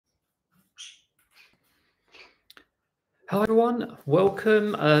Hello everyone,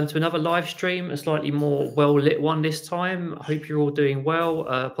 welcome to another live stream, a slightly more well-lit one this time. I hope you're all doing well.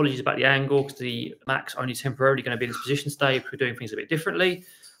 Apologies about the angle because the Mac's only temporarily going to be in this position today. We're doing things a bit differently.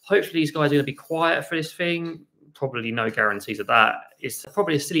 Hopefully these guys are going to be quiet for this thing. Probably no guarantees of that. It's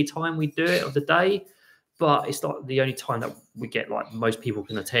probably a silly time we do it of the day, but it's not the only time that we get like most people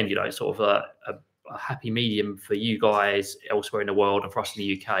can attend, you know, sort of a happy medium for you guys elsewhere in the world and for us in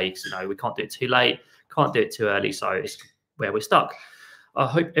the UK, because, you know, we can't do it too late, can't do it too early, so it's where we're stuck. I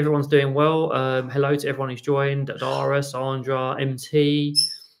hope everyone's doing well. Hello to everyone who's joined: Dara, Sandra, MT,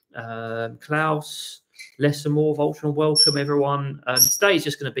 Klaus, Lessamore, Voltron. Welcome everyone. Today is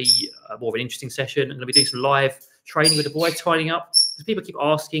just going to be more of an interesting session. I'm going to be doing some live training with the boy, tidying up, because people keep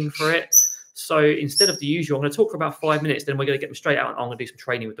asking for it. So instead of the usual, I'm going to talk for about 5 minutes, then we're going to get them straight out and I'm going to do some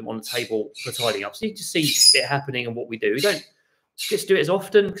training with them on the table for tidying up. So you can just see it happening and what we do. We don't just do it as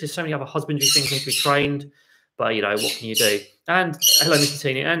often because there's so many other husbandry things need to be trained. But, you know, what can you do? And hello, Mr.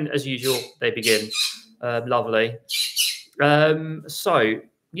 Teeny. And as usual, they begin. Lovely. So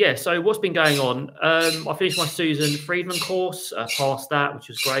what's been going on? I finished my Susan Friedman course, passed that, which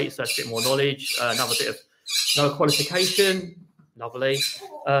was great. So that's a bit more knowledge, another qualification. Lovely.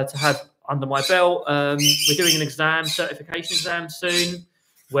 To have under my belt. We're doing an exam, certification exam soon,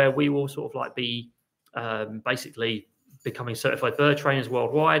 where we will sort of like be basically becoming certified bird trainers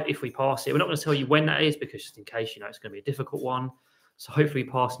worldwide if we pass it. We're not going to tell you when that is because just in case, you know, it's going to be a difficult one. So hopefully we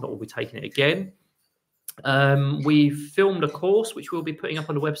pass, not we'll be taking it again. We've filmed a course which we'll be putting up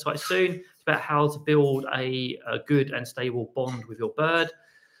on the website soon. It's about how to build a good and stable bond with your bird.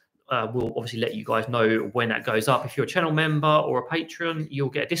 We'll obviously let you guys know when that goes up. If you're a channel member or a patron, you'll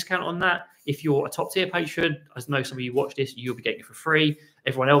get a discount on that. If you're a top tier patron, I know some of you watch this, you'll be getting it for free.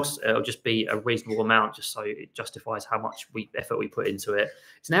 Everyone else, it'll just be a reasonable amount, just so it justifies how much effort we put into it.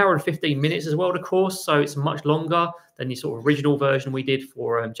 It's an hour and 15 minutes as well, the course, so it's much longer than the sort of original version we did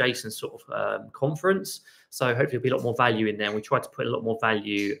for Jason's sort of conference. So hopefully there'll be a lot more value in there. And we tried to put a lot more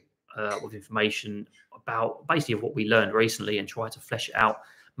value with information about basically what we learned recently and try to flesh it out,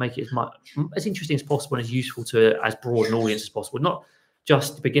 make it as interesting as possible and as useful to as broad an audience as possible. Not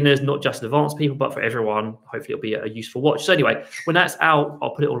just beginners, not just advanced people, but for everyone. Hopefully it'll be a useful watch. So anyway, when that's out, I'll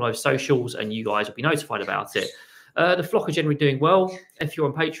put it all over socials and you guys will be notified about it. The flock are generally doing well. If you're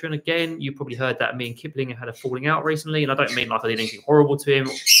on Patreon, again, you probably heard that me and Kipling have had a falling out recently, and I don't mean like I did anything horrible to him.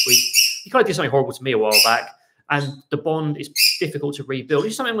 He kind of did something horrible to me a while back, and the bond is difficult to rebuild.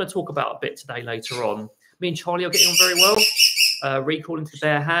 It's something I'm going to talk about a bit today later on. Me and Charlie are getting on very well. Recall into the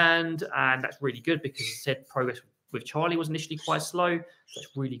bare hand, and that's really good because I said progress with Charlie was initially quite slow. So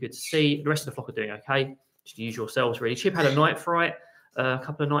that's really good to see. The rest of the flock are doing okay. Just use yourselves, really. Chip had a night fright a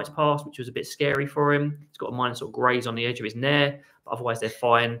couple of nights past, which was a bit scary for him. He's got a minor sort of graze on the edge of his nair, but otherwise they're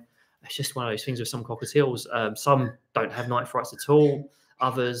fine. It's just one of those things with some cockatiels. Some don't have night frights at all.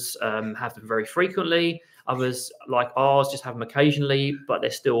 Others have them very frequently. Others, like ours, just have them occasionally, but they're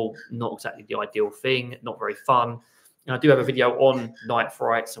still not exactly the ideal thing, not very fun. And I do have a video on night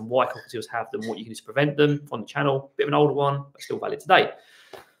frights and why cockatiels have them, what you can do to prevent them on the channel. Bit of an older one, but still valid today.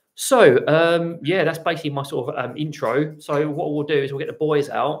 So, yeah, that's basically my sort of intro. So what we'll do is we'll get the boys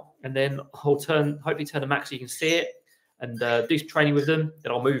out and then I'll hopefully turn the Mac so you can see it and do some training with them.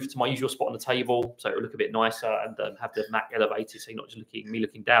 Then I'll move to my usual spot on the table so it'll look a bit nicer and have the Mac elevated so you're not just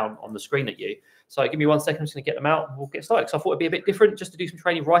looking down on the screen at you. So give me 1 second, I'm just going to get them out and we'll get started. So I thought it'd be a bit different just to do some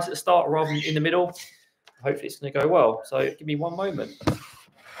training right at the start rather than in the middle. Hopefully it's going to go well. So give me 1 moment.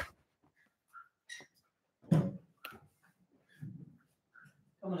 Come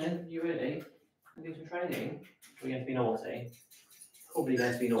on in, you ready? Do some training? We're going to be naughty. Probably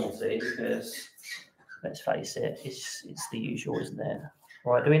going to be naughty because, let's face it, it's the usual, isn't it?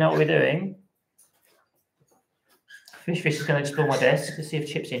 Right, do we know what we're doing? Fish is going to explore my desk to see if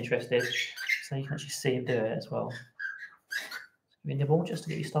Chip's interested. So you can actually see him do it as well. Give me a nibble just to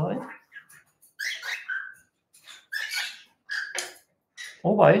get you started.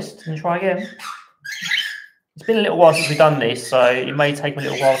 Almost. Can you try again? It's been a little while since we've done this, so it may take a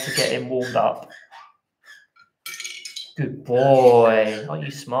little while to get him warmed up. Good boy. Aren't you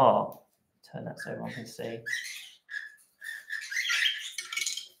smart? Turn that so everyone can see.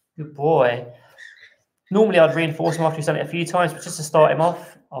 Good boy. Normally I'd reinforce him after he's done it a few times, but just to start him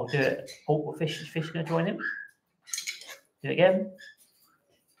off, I'll do it. Oh, Fish going to join him? Do it again.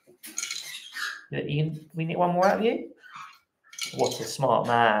 Do it. We need one more out of you? What a smart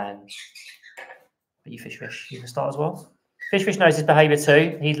man. But you Fish, you can start as well. Fish knows his behaviour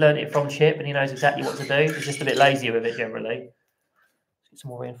too. He's learned it from Chip and he knows exactly what to do. He's just a bit lazy with it generally. Let's get some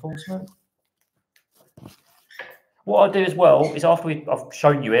more reinforcement. What I'll do as well is after I've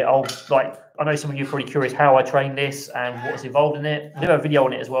shown you it, I know some of you are probably curious how I train this and what's involved in it. I do have a video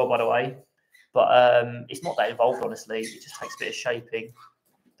on it as well, by the way, but it's not that involved, honestly. It just takes a bit of shaping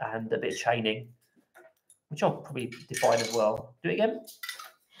and a bit of chaining, which I'll probably define as well. Do it again.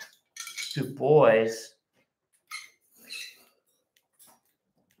 Good boys.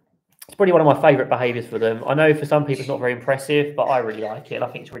 It's probably one of my favourite behaviours for them. I know for some people it's not very impressive, but I really like it. I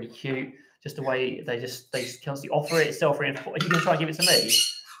think it's really cute. Just the way they just constantly offer it. It's self-reinforcing. Are you going to try and give it to me?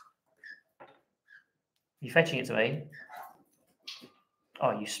 Are you fetching it to me?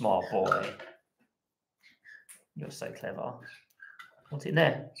 Oh, you smart boy. You're so clever. What's in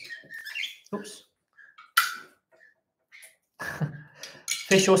there? Oops.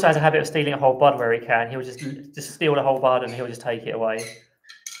 Fish also has a habit of stealing a whole bud where he can. He'll just steal the whole bud and he'll just take it away.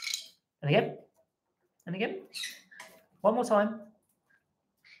 And again. And again. One more time.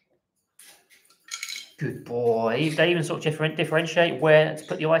 Good boy. They even sort of differentiate where to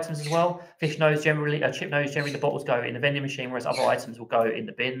put the items as well. Fish knows generally, chip knows generally the bottles go in the vending machine, whereas other items will go in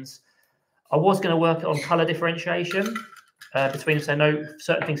the bins. I was going to work on colour differentiation between them, so I know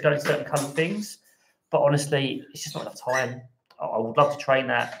certain things go in certain coloured things, but honestly, it's just not enough time. I would love to train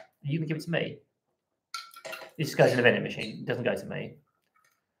that. You can give it to me. It just goes in the vending machine. It doesn't go to me.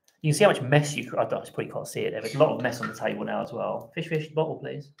 You can see how much mess you. I probably can't see it there. There's a lot of mess on the table now as well. Fish, bottle,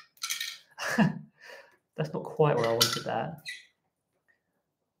 please. That's not quite where I wanted that.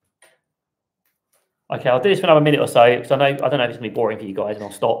 Okay, I'll do this for another minute or so because I don't know if it's going to be boring for you guys, and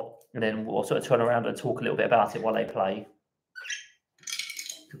I'll stop and then we'll sort of turn around and talk a little bit about it while they play.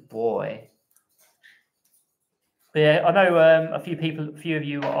 Good boy. But yeah, I know a few of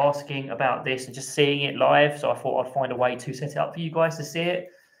you are asking about this and just seeing it live, so I thought I'd find a way to set it up for you guys to see it.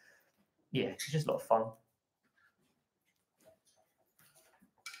 Yeah, it's just a lot of fun.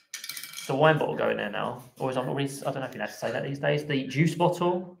 The wine bottle going there now, or is I don't know if you have to say that these days. The juice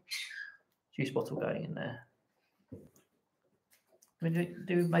bottle going in there. Can we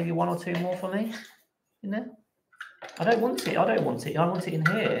do maybe one or two more for me in there? I don't want it. I want it in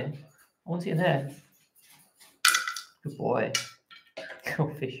here. I want it in there. Good boy. Oh,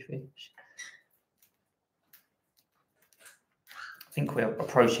 fish. I think we're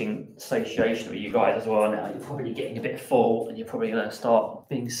approaching satiation with you guys as well now. You're probably getting a bit full and you're probably going to start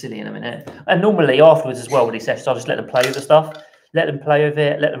being silly in a minute. And normally afterwards as well with these sessions, I'll just let them play with the stuff. Let them play with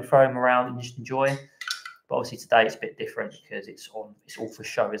it, let them throw them around and just enjoy. But obviously today it's a bit different because it's all for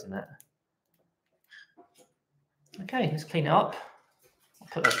show, isn't it? Okay, let's clean it up.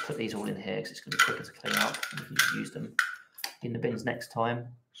 I'll put these all in here because it's going to be quicker to clean up. We can just use them in the bins next time.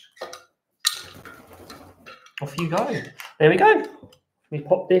 Off you go. There we go. Let me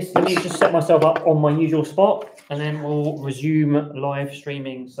pop this. Let me just set myself up on my usual spot and then we'll resume live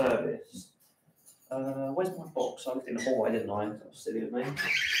streaming service. Where's my box? I looked in the hallway, didn't I? That was silly of me.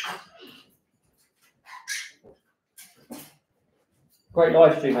 Great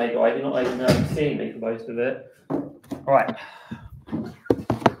live stream, hey guys. You're not even seeing me for most of it. All right.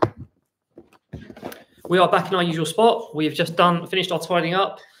 We are back in our usual spot. We've just finished our tidying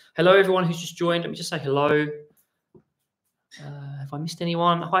up. Hello, everyone who's just joined. Let me just say hello. Have I missed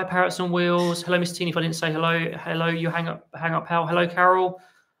anyone? Hi, Parrots on Wheels. Hello, Miss Teeny. If I didn't say hello, hello, you hang up, pal. Hello, Carol.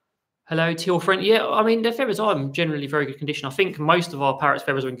 Hello, Teal Friend. Yeah, I mean, their feathers are in generally very good condition. I think most of our parrots'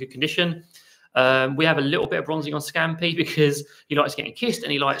 feathers are in good condition. We have a little bit of bronzing on Scampy because he likes getting kissed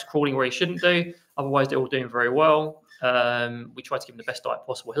and he likes crawling where he shouldn't do. Otherwise, they're all doing very well. We try to give them the best diet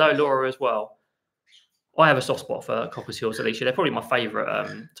possible. Hello, Laura, as well. I have a soft spot for cockatiels, Alicia. They're probably my favourite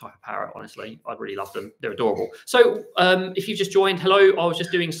type of parrot, honestly. I really love them. They're adorable. So if you've just joined, hello. I was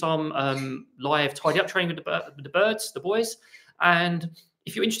just doing some live tidy up training with the birds, the boys. And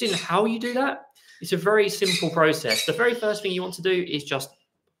if you're interested in how you do that, it's a very simple process. The very first thing you want to do is just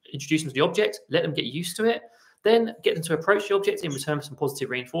introduce them to the object, let them get used to it, then get them to approach the object in return for some positive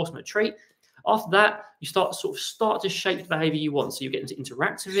reinforcement treat. After that, you start to shape the behavior you want. So you get them to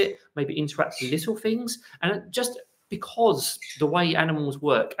interact with it, maybe interact with little things. And just because the way animals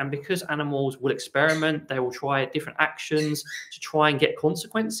work and because animals will experiment, they will try different actions to try and get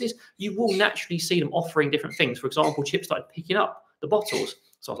consequences, you will naturally see them offering different things. For example, Chip started picking up the bottles.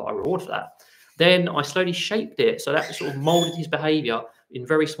 So I was like, I reward for that. Then I slowly shaped it. So that sort of molded his behavior in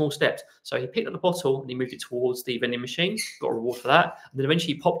very small steps. So he picked up the bottle and he moved it towards the vending machine, got a reward for that. And then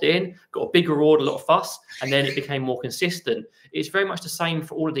eventually he popped it in, got a big reward, a lot of fuss, and then it became more consistent. It's very much the same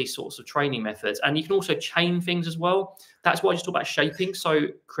for all of these sorts of training methods. And you can also chain things as well. That's why I just talk about shaping. So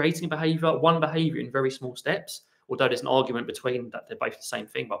creating behavior, one behavior in very small steps, although there's an argument between that they're both the same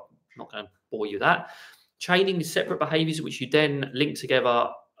thing, but I'm not going to bore you with that. Chaining the separate behaviors, which you then link together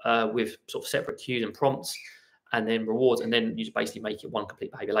with sort of separate cues and prompts. and then rewards, and then you just basically make it one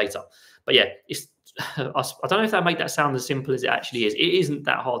complete behavior later. But yeah, it's I don't know if that make that sound as simple as it actually is. It isn't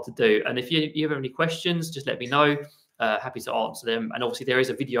that hard to do. And if you have any questions, just let me know. Happy to answer them. And obviously there is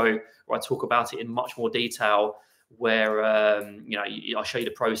a video where I talk about it in much more detail, where I'll show you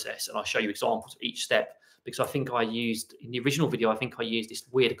the process and I'll show you examples of each step, because I think I used in the original video, I think I used this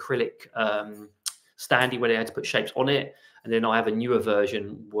weird acrylic standee where they had to put shapes on it. And then I have a newer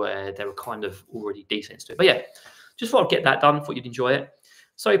version where they were kind of already decent to it. But yeah, just thought I'd get that done. Thought you'd enjoy it.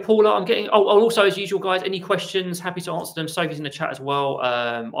 So Paula, I'm getting. Oh, also as usual, guys, any questions? Happy to answer them. Sophie's in the chat as well.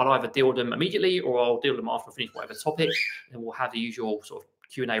 I'll either deal with them immediately or I'll deal with them after I finish whatever topic, and we'll have the usual sort of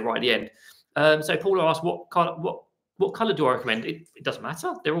Q&A right at the end. So Paula asked, what color do I recommend? It doesn't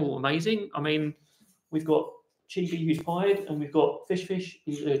matter. They're all amazing. I mean, we've got Chibi, who's pied, and we've got Fish,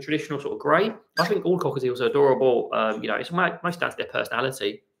 who's a traditional sort of grey. I think all cockatiels are adorable. It's most down to their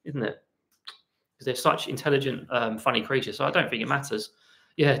personality, isn't it? Because they're such intelligent, funny creatures. So I don't think it matters.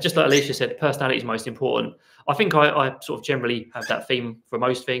 Yeah, just like Alicia said, personality is most important. I think I sort of generally have that theme for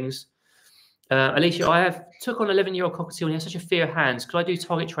most things. Alicia, I took on an 11-year-old cockatiel and he has such a fear of hands. Could I do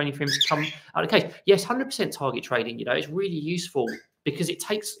target training for him to come out of the cage? Yes, 100% target training. It's really useful because it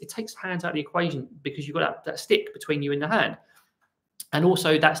takes hands out of the equation, because you've got that stick between you and the hand. And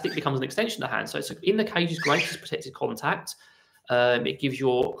also that stick becomes an extension of the hand. So it's in the cage is great, it's protected contact. It gives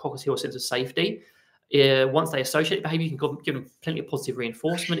your cockatiel a sense of safety. Once they associate behavior, you can give them plenty of positive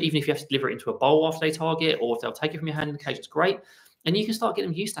reinforcement, even if you have to deliver it into a bowl after they target, or if they'll take it from your hand in the cage, it's great. And you can start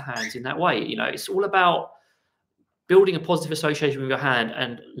getting them used to hands in that way. It's all about building a positive association with your hand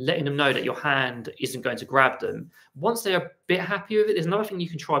and letting them know that your hand isn't going to grab them. Once they're a bit happy with it, there's another thing you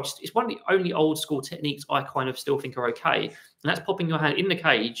can try. It's one of the only old school techniques I kind of still think are okay. And that's popping your hand in the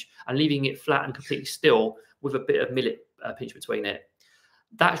cage and leaving it flat and completely still with a bit of millet pinch between it.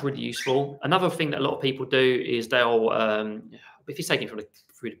 That's really useful. Another thing that a lot of people do is they'll, if you're taking it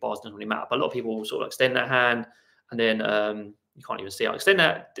through the bars, it doesn't really matter, but a lot of people will sort of extend their hand and then you can't even see it. Extend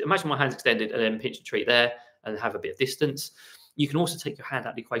that, imagine my hand's extended and then pinch the treat there and have a bit of distance. You can also take your hand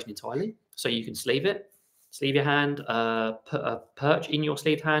out of the equation entirely. So you can sleeve your hand, put a perch in your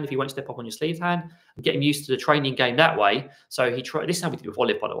sleeved hand if you won't step up on your sleeved hand, and get him used to the training game that way. So this is how we did it with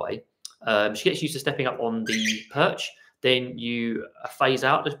Olive, by the way. She gets used to stepping up on the perch. Then you phase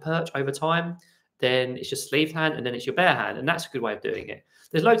out the perch over time. Then it's just sleeved hand, and then it's your bare hand. And that's a good way of doing it.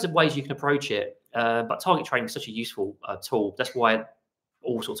 There's loads of ways you can approach it, but target training is such a useful tool. That's why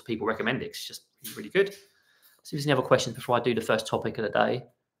all sorts of people recommend it. It's just really good. See if there's any other questions before I do the first topic of the day.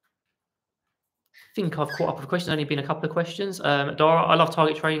 I think I've caught up with questions. Only been a couple of questions. Dara, I love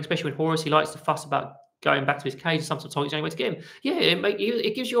target training, especially with Horus. He likes to fuss about going back to his cage and sometimes target training way to get him. Yeah,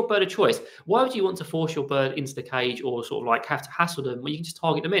 it gives your bird a choice. Why would you want to force your bird into the cage or sort of like have to hassle them when you can just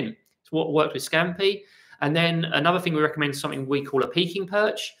target them in? It's what worked with Scampi. And then another thing we recommend is something we call a peeking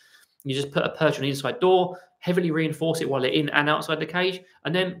perch. You just put a perch on the inside door, heavily reinforce it while they're in and outside the cage,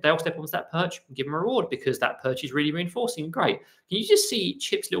 and then they'll step onto that perch and give them a reward because that perch is really reinforcing. Great. Can you just see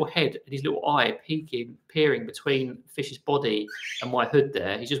Chip's little head and his little eye peering between Fish's body and my hood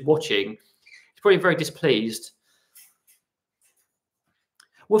there? He's just watching. He's probably very displeased.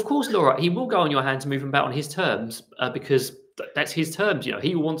 Well, of course, Laura, he will go on your hand to move him about on his terms because that's his terms.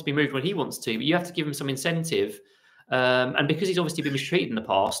 He will want to be moved when he wants to, but you have to give him some incentive. And because he's obviously been mistreated in the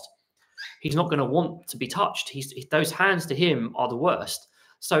past, he's not going to want to be touched. Those hands to him are the worst.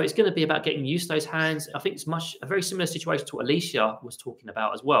 So it's going to be about getting used to those hands. I think it's a very similar situation to what Alicia was talking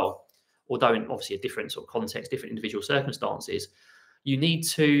about as well, although in obviously a different sort of context, different individual circumstances. You need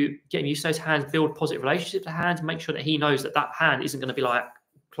to get him used to those hands, build positive relationships with the hands, make sure that he knows that hand isn't going to be like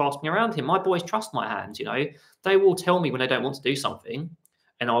clasping around him. My boys trust my hands, They will tell me when they don't want to do something,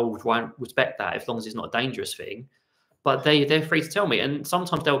 and I will try and respect that as long as it's not a dangerous thing. But they're free to tell me, and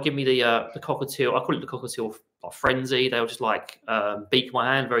sometimes they'll give me the cockatiel. I call it the cockatiel frenzy. They'll just like beak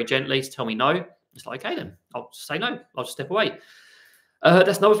my hand very gently to tell me no. It's like, okay, then I'll just say no. I'll just step away.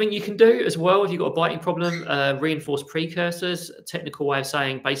 That's another thing you can do as well if you've got a biting problem. Reinforce precursors. A technical way of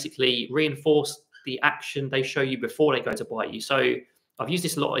saying basically reinforce the action they show you before they go to bite you. So I've used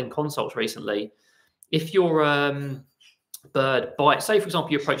this a lot in consults recently. If your bird bites, say for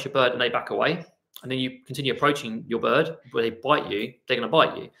example you approach your bird and they back away, and then you continue approaching your bird where they bite you, they're going to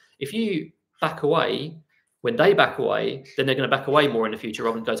bite you. If you back away, when they back away, then they're going to back away more in the future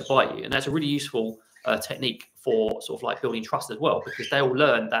rather than go to bite you. And that's a really useful technique for sort of like building trust as well, because they will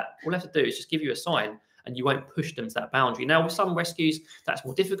learn that all they have to do is just give you a sign and you won't push them to that boundary. Now, with some rescues, that's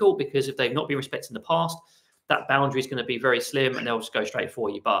more difficult because if they've not been respected in the past, that boundary is going to be very slim and they'll just go straight for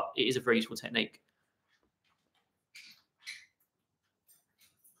you. But it is a very useful technique.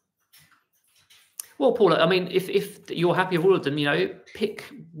 Well, Paula, I mean, if you're happy with all of them, you know, pick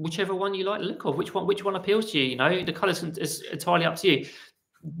whichever one you like the look of. Which one appeals to you? You know, the colours is entirely up to you.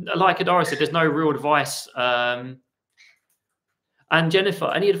 Like Adara said, there's no real advice. And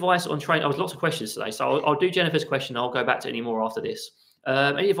Jennifer, any advice on training? There was lots of questions today, so I'll do Jennifer's question. I'll go back to any more after this.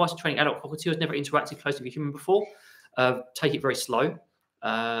 Any advice on training adult cockatiels never interacted closely with a human before? Take it very slow.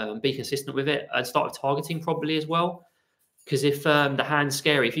 Be consistent with it, and start with targeting probably as well. Because if the hand's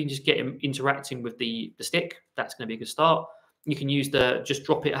scary, if you can just get him interacting with the stick, that's going to be a good start. You can use just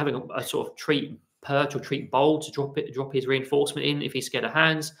drop it, having a sort of treat perch or treat bowl to drop his reinforcement in if he's scared of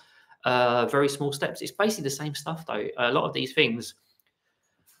hands. Very small steps. It's basically the same stuff though. A lot of these things,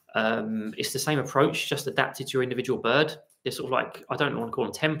 it's the same approach, just adapted to your individual bird. They're sort of like, I don't want to call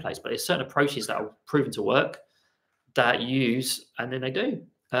them templates, but there's certain approaches that are proven to work that you use, and then they do.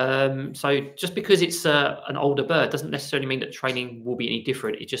 So just because it's an older bird doesn't necessarily mean that training will be any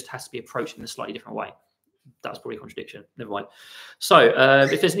different. It just has to be approached in a slightly different way. That's probably a contradiction. Never mind. So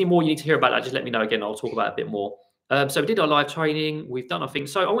if there's any more you need to hear about that, just let me know. Again, I'll talk about it a bit more. So we did our live training. We've done our thing.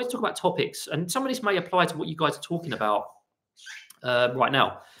 So I want to talk about topics, and some of this may apply to what you guys are talking about right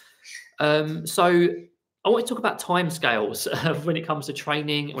now. So I want to talk about timescales when it comes to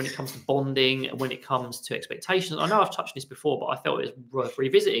training, when it comes to bonding, and when it comes to expectations. I know I've touched on this before, but I felt it was worth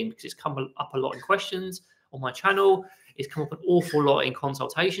revisiting because it's come up a lot in questions on my channel. It's come up an awful lot in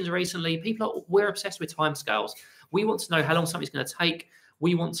consultations recently. We're obsessed with timescales. We want to know how long something's going to take.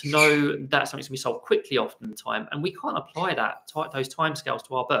 We want to know that something's going to be solved quickly often in time, and we can't apply those timescales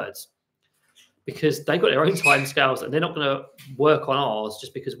to our birds because they've got their own timescales and they're not going to work on ours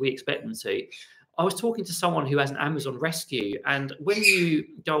just because we expect them to. I was talking to someone who has an Amazon rescue, and when you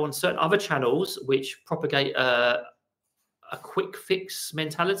go on certain other channels which propagate a quick fix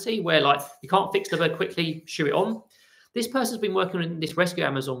mentality where like you can't fix the bird quickly, shoo it on. This person's been working on this rescue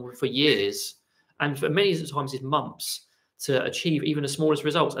Amazon for years, and for many times it's months to achieve even the smallest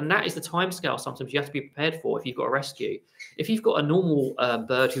results. And that is the timescale sometimes you have to be prepared for if you've got a rescue. If you've got a normal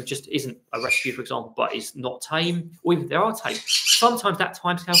bird who just isn't a rescue, for example, but is not tame, or even if they are tame, sometimes that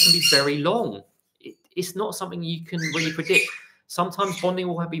timescale can be very long. It's not something you can really predict. Sometimes bonding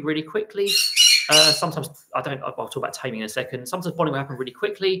will happen really quickly. Sometimes, I'll talk about taming in a second. Sometimes bonding will happen really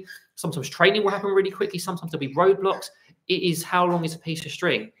quickly. Sometimes training will happen really quickly. Sometimes there'll be roadblocks. It is how long is a piece of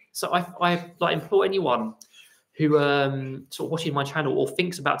string. So I like implore anyone who sort of watching my channel or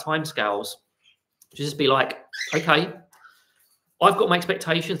thinks about timescales to just be like, okay, I've got my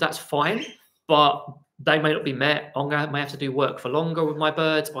expectations, that's fine, but they may not be met. I may have to do work for longer with my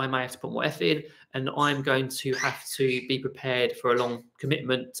birds. I may have to put more effort in, and I'm going to have to be prepared for a long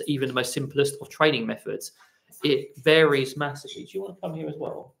commitment to even the most simplest of training methods. It varies massively. Do you want to come here as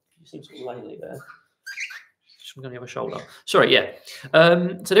well? You seem sort of lonely there. I'm going to have a shoulder. Sorry, yeah.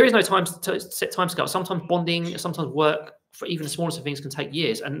 So there is no set time scale. Sometimes bonding, sometimes work for even the smallest of things can take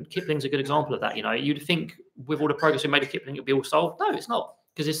years. And Kipling's a good example of that. You know, you'd think with all the progress we made with Kipling, it'd be all solved. No, it's not,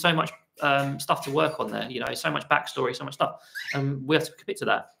 because there's so much stuff to work on there. You know, so much backstory, so much stuff, and we have to commit to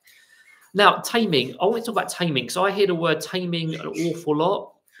that. Now, taming. I want to talk about taming because I hear the word taming an awful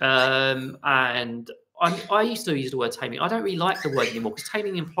lot, and I used to use the word taming. I don't really like the word anymore because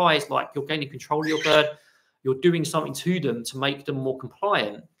taming implies like you're gaining control of your bird. You're doing something to them to make them more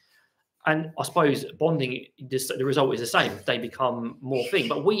compliant. And I suppose bonding, the result is the same. They become more thing.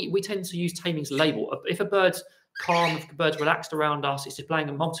 But we tend to use taming as a label. If a bird's calm, if the bird's relaxed around us, it's displaying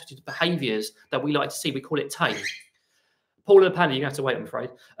a multitude of behaviours that we like to see. We call it tame. Paul and the panel, you have to wait, I'm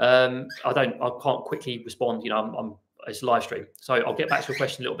afraid. I can't quickly respond. You know, it's a live stream. So I'll get back to your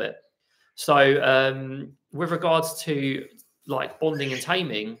question a little bit. So with regards to like bonding and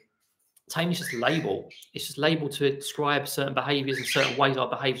taming, taming is just a label. It's just a label to describe certain behaviours and certain ways our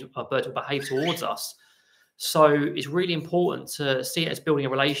birds will behave towards us. So it's really important to see it as building a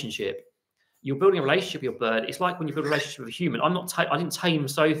relationship. You're building a relationship with your bird. It's like when you build a relationship with a human. I didn't tame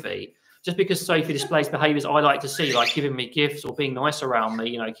Sophie. Just because Sophie displays behaviours I like to see, like giving me gifts or being nice around me,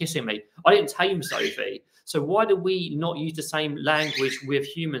 you know, kissing me, I didn't tame Sophie. So why do we not use the same language with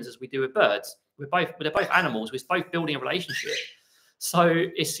humans as we do with birds? They're both animals. We're both building a relationship. So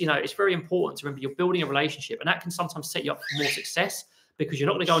it's, you know, it's very important to remember you're building a relationship, and that can sometimes set you up for more success because you're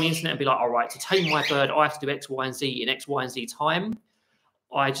not going to go on the internet and be like, all right, to tame my bird, I have to do X, Y, and Z in X, Y, and Z time.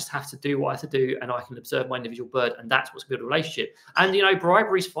 I just have to do what I have to do, and I can observe my individual bird, and that's what's build a relationship. And, you know,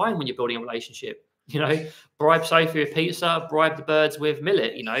 bribery is fine when you're building a relationship. You know, bribe Sophie with pizza, bribe the birds with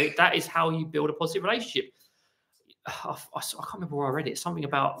millet. You know, that is how you build a positive relationship. I can't remember where I read it. Something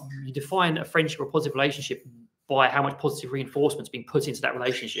about you define a friendship or a positive relationship by how much positive reinforcement is being put into that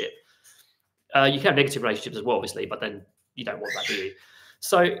relationship. You can have negative relationships as well, obviously, but then you don't want that, do you?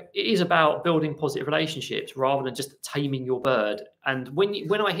 So it is about building positive relationships rather than just taming your bird. And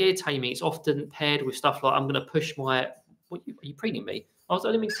when I hear taming, it's often paired with stuff like, I'm going to push my, are you preening me? I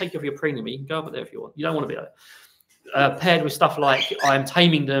didn't mean to take you off your preening me. You can go up there if you want. You don't want to be paired with stuff like, I'm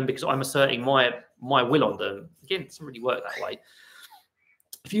taming them because I'm asserting my will on them. Again, it doesn't really work that way.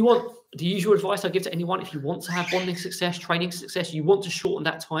 If you want the usual advice I give to anyone, if you want to have bonding success, training success, you want to shorten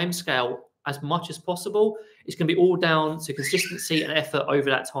that time scale as much as possible, it's going to be all down to consistency and effort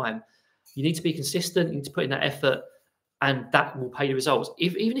over that time. You need to be consistent, you need to put in that effort, and that will pay the results.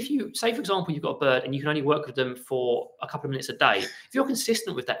 Even if you, say, for example, you've got a bird and you can only work with them for a couple of minutes a day, if you're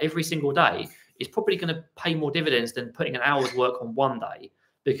consistent with that every single day, it's probably going to pay more dividends than putting an hour's work on one day,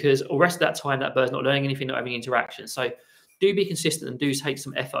 because the rest of that time, that bird's not learning anything, not having interaction. So do be consistent and do take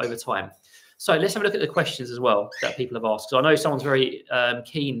some effort over time. So let's have a look at the questions as well that people have asked. So I know someone's very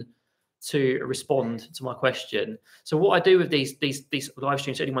keen to respond to my question. So what I do with these live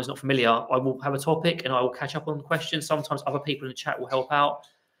streams, if anyone's not familiar, I will have a topic and I will catch up on the questions. Sometimes other people in the chat will help out,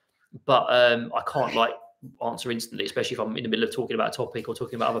 but I can't like answer instantly, especially if I'm in the middle of talking about a topic or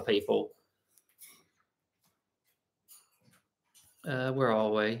talking about other people. Where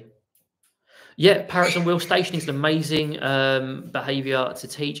are we? Yeah, parrots on wheel station is an amazing behaviour to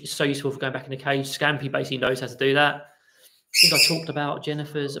teach. It's so useful for going back in the cage. Scampy basically knows how to do that. I think I talked about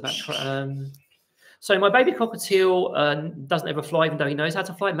Jennifer's about. So my baby cockatiel doesn't ever fly, even though he knows how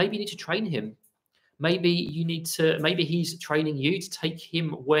to fly. Maybe you need to train him. Maybe you need to. Maybe he's training you to take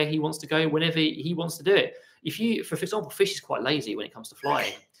him where he wants to go whenever he wants to do it. If you, for example, fish is quite lazy when it comes to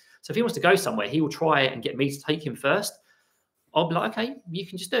flying. So if he wants to go somewhere, he will try and get me to take him first. I'll be like, okay, you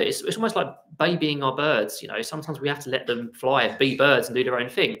can just do it. It's almost like babying our birds. You know, sometimes we have to let them fly and be birds and do their own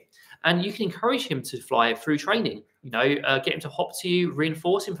thing. And you can encourage him to fly through training. You know, get him to hop to you,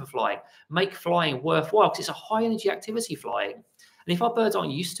 reinforce him for flying, make flying worthwhile, because it's a high energy activity, flying. And if our birds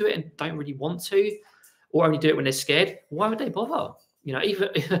aren't used to it and don't really want to, or only do it when they're scared, why would they bother? You know, even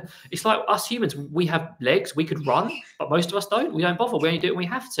it's like us humans, we have legs, we could run, but most of us don't. We don't bother. We only do it when we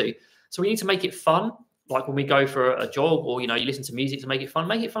have to. So we need to make it fun. Like when we go for a jog, or, you know, you listen to music to make it fun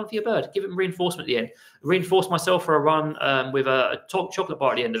for your bird. Give him reinforcement at the end. Reinforce myself for a run with a chocolate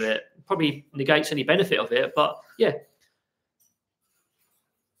bar at the end of it. Probably negates any benefit of it, but yeah.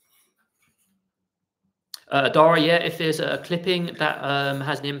 Dara, yeah, if there's a clipping that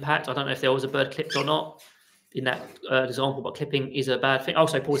has an impact, I don't know if there was a bird clipped or not in that example, but clipping is a bad thing.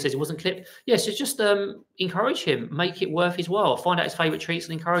 Also, Paul says he wasn't clipped. Yeah, so just encourage him, make it worth his while. Find out his favourite treats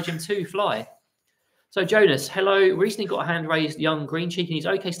and encourage him to fly. So Jonas, hello. Recently got a hand-raised young green cheek, and he's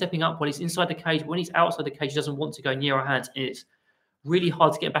okay stepping up when he's inside the cage. When he's outside the cage, he doesn't want to go near our hands, and it's really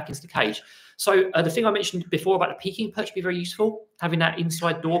hard to get back into the cage. So the thing I mentioned before about the peeking perch would be very useful, having that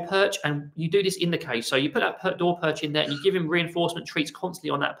inside door perch, and you do this in the cage. So you put that door perch in there, and you give him reinforcement treats constantly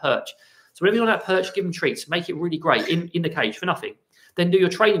on that perch. So whenever you're on that perch, give him treats. Make it really great in the cage for nothing. Then do your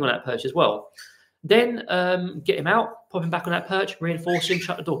training on that perch as well. Then get him out, pop him back on that perch, reinforce him,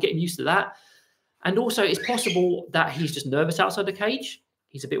 shut the door, get him used to that. And also, it's possible that he's just nervous outside the cage.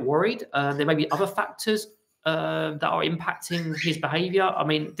 He's a bit worried. There may be other factors that are impacting his behavior. I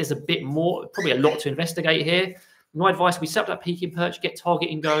mean, there's a bit more, probably a lot to investigate here. My advice, we set up that peeking perch, get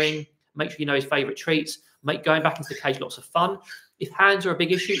targeting going, make sure you know his favorite treats, make going back into the cage lots of fun. If hands are a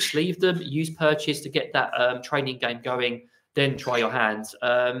big issue, sleeve them, use perches to get that training game going, then try your hands.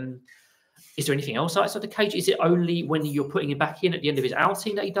 Is there anything else outside the cage? Is it only when you're putting him back in at the end of his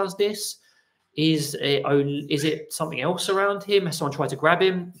outing that he does this? Is it something else around him? Has someone tried to grab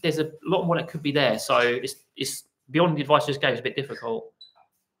him? There's a lot more that could be there. So it's beyond the advice I just gave. It's a bit difficult.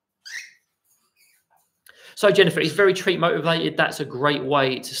 So Jennifer, he's very treat motivated. That's a great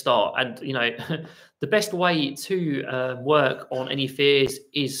way to start. And, you know, the best way to work on any fears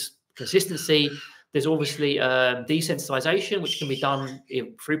is consistency. There's obviously desensitization, which can be done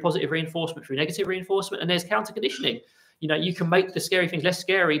through positive reinforcement, through negative reinforcement, and there's counter conditioning. You know, you can make the scary things less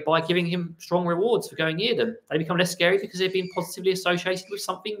scary by giving him strong rewards for going near them. They become less scary because they've been positively associated with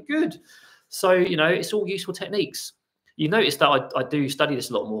something good. So, you know, it's all useful techniques. You notice that I do study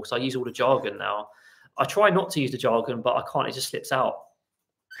this a lot more because I use all the jargon now. I try not to use the jargon, but I can't. It just slips out.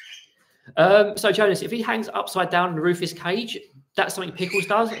 So, Jonas, if he hangs upside down on the roof of his cage, that's something Pickles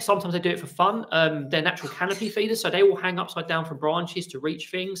does. Sometimes they do it for fun. They're natural canopy feeders, so they will hang upside down from branches to reach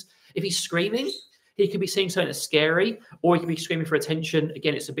things. If he's screaming, he could be seeing something that's scary, or he could be screaming for attention.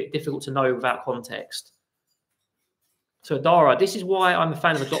 Again, it's a bit difficult to know without context. So, Dara, this is why I'm a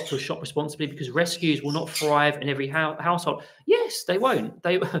fan of Adopt or Shop Responsibly, because rescues will not thrive in every household. Yes, they won't.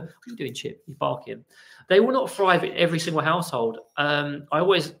 What are you doing, Chip? You're barking. They will not thrive in every single household. I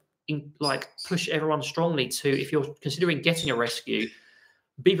always push everyone strongly to, if you're considering getting a rescue,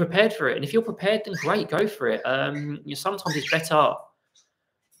 be prepared for it. And if you're prepared, then great, go for it. Sometimes it's better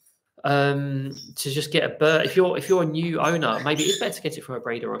to just get a bird. If you're a new owner, maybe it's better to get it from a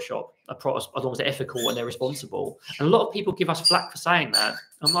breeder or a shop, as long as they're ethical and they're responsible. And a lot of people give us flack for saying that.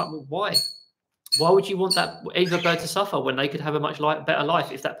 I'm like, well, why? Why would you want that either bird to suffer when they could have a much better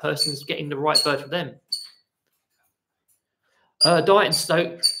life if that person's getting the right bird for them? Diet and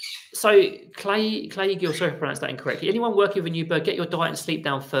stoke. So Clay Gill, sorry if I pronounced that incorrectly. Anyone working with a new bird, get your diet and sleep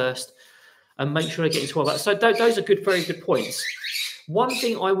down first, and make sure they're getting 12 hours. So those are very good points. One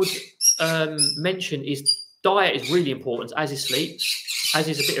thing I would mention is diet is really important, as is sleep, as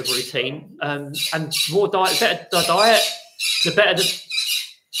is a bit of routine, and more diet. Better the diet, the better the.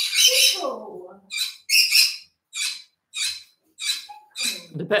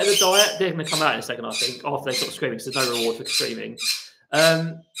 The better the diet, they're going to come out in a second, I think, after they stop screaming, because there's no reward for screaming.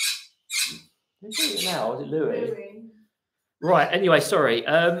 Who's doing it now? Is it Louis? Right, anyway, sorry.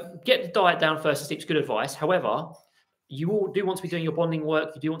 Get the diet down first and sleep's good advice. However, you all do want to be doing your bonding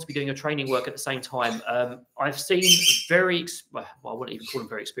work. You do want to be doing your training work at the same time. I've seen I wouldn't even call them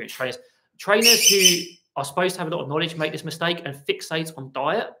very experienced trainers. Trainers who are supposed to have a lot of knowledge make this mistake and fixate on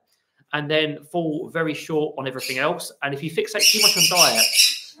diet, and then fall very short on everything else. And if you fixate too much on diet,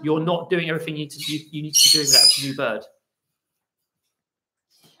 you're not doing everything you need to be doing with that new bird.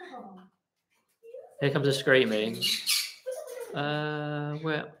 Here comes the screaming.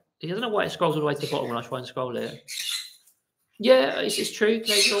 Where I don't know why it scrolls all the way to the bottom when I try and scroll it. Yeah, it's true,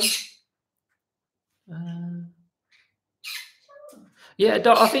 Rachel. Yeah,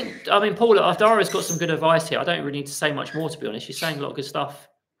 I mean, Paula, Dara's got some good advice here. I don't really need to say much more, to be honest. She's saying a lot of good stuff.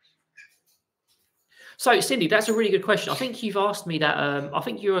 So, Cindy, that's a really good question. I think you've asked me that. I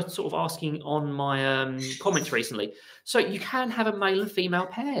think you were sort of asking on my comments recently. So you can have a male and female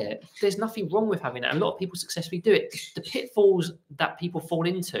pair. There's nothing wrong with having that. A lot of people successfully do it. The pitfalls that people fall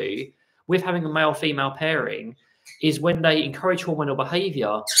into with having a male-female pairing is when they encourage hormonal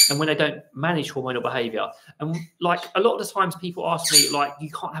behavior and when they don't manage hormonal behavior. And like a lot of the times people ask me, like,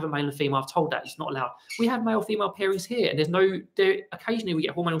 you can't have a male and female. I've told that it's not allowed. We have male-female pairings here, and occasionally we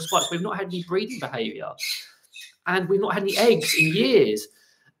get hormonal spikes. We've not had any breeding behavior, and we've not had any eggs in years.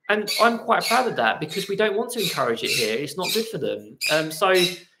 And I'm quite proud of that because we don't want to encourage it here. It's not good for them. So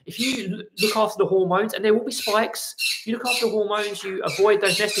if you look after the hormones, and there will be spikes, you look after the hormones, you avoid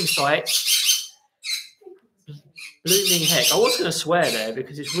those nesting sites. Blooming heck. I was going to swear there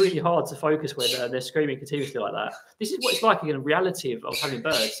because it's really hard to focus when they're screaming continuously like that. This is what it's like in reality of having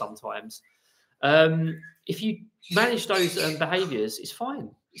birds sometimes. If you manage those behaviours, it's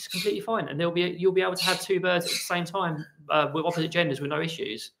fine. It's completely fine. And you'll be able to have two birds at the same time with opposite genders with no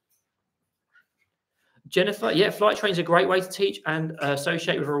issues. Jennifer, yeah, flight training is a great way to teach and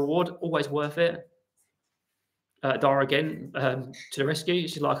associate with a reward. Always worth it. Dara again to the rescue.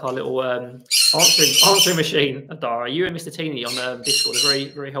 She's like our little answering machine. Dara, you and Mr. Teeny on Discord are very,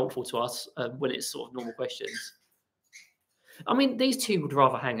 very helpful to us when it's sort of normal questions. I mean, these two would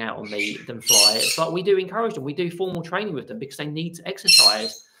rather hang out on me than fly, but we do encourage them. We do formal training with them because they need to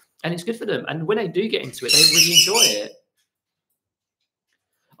exercise, and it's good for them. And when they do get into it, they really enjoy it.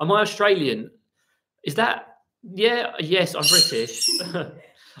 Am I Australian? Is that? Yeah, yes, I'm British.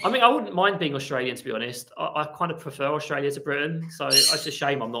 I mean, I wouldn't mind being Australian, to be honest. I kind of prefer Australia to Britain, so it's a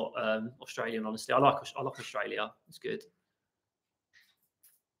shame I'm not Australian, honestly. I like Australia. It's good.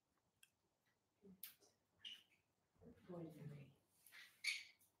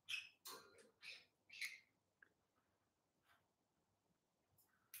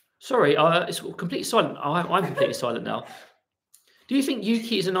 Sorry, it's completely silent. I'm completely silent now. Do you think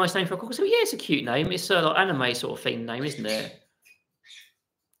Yuki is a nice name for a cockatiel? Yeah, it's a cute name. It's an anime sort of themed name, isn't it?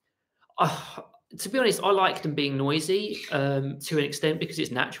 To be honest, I like them being noisy to an extent because it's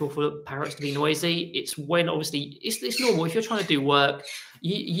natural for parrots to be noisy. It's when obviously it's normal. If you're trying to do work,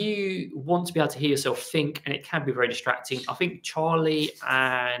 you want to be able to hear yourself think, and it can be very distracting. I think Charlie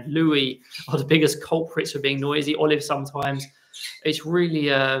and Louis are the biggest culprits for being noisy. Olive sometimes. It's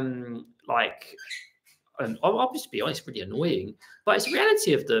really I'll just be honest, really annoying. But it's the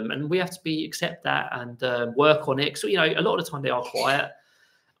reality of them, and we have to accept that and work on it. So a lot of the time they are quiet.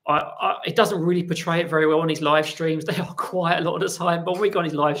 It doesn't really portray it very well on his live streams. They are quiet a lot of the time, but when we go on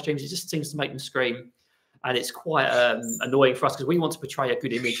his live streams, it just seems to make them scream, and it's quite annoying for us because we want to portray a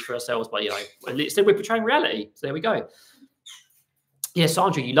good image for ourselves. But instead we're portraying reality. So there we go. Yeah,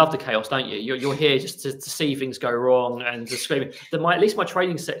 Sandra, you love the chaos, don't you? You're here just to see things go wrong and to scream. At least my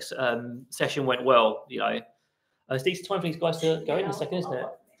training session went well. It's decent time for these guys to go in a second, isn't it?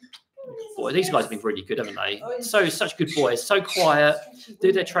 Boy, these guys have been really good, haven't they? Such good boys, so quiet,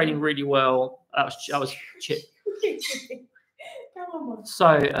 do their training really well. That was Chip.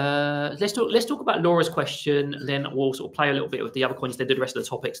 So let's talk about Laura's question, and then we'll sort of play a little bit with the other conures, then do the rest of the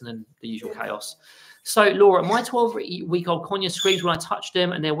topics, and then the usual chaos. So Laura, my 12-week-old conure screams when I touch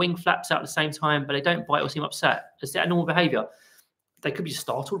them, and their wing flaps out at the same time, but they don't bite or seem upset. Is that a normal behaviour? They could be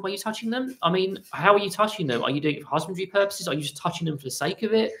startled by you touching them. I mean, how are you touching them? Are you doing it for husbandry purposes? Are you just touching them for the sake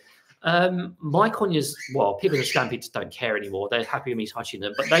of it? My conures, well, people in Scampids don't care anymore. They're happy with me touching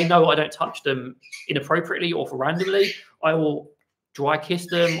them, but they know I don't touch them inappropriately or for randomly. I will dry kiss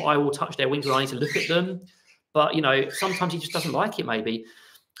them. I will touch their wings when I need to look at them. But, you know, sometimes he just doesn't like it, maybe.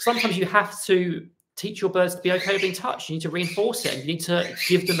 Sometimes you have to teach your birds to be okay with being touched. You need to reinforce it, and you need to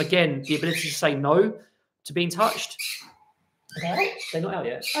give them, again, the ability to say no to being touched. They're not out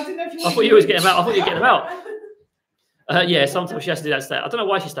yet. I thought you were getting them out. I thought you were getting them out. Yeah, sometimes she has to do that. I don't know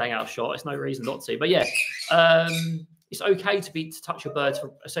why she's staying out of shot. There's no reason not to. But yeah, it's okay to touch your birds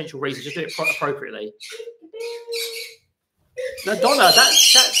for essential reasons. Just do it appropriately. Now, Donna,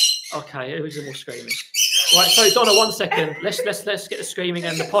 that's okay. It was more screaming. Right, so Donna, 1 second. Let's get the screaming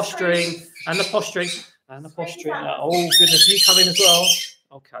and the posturing and the posturing and the posturing. Oh goodness, you come in as well.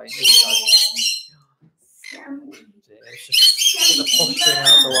 Okay, here we go. Let's just get the posturing out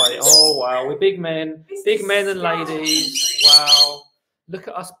of the way. Oh wow, we're big men and ladies. Wow, look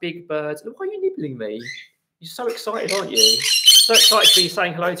at us big birds. Why are you nibbling me? You're so excited, aren't you? So excited to be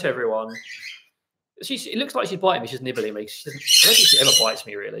saying hello to everyone. It looks like she's biting me. She's nibbling me. I don't think she ever bites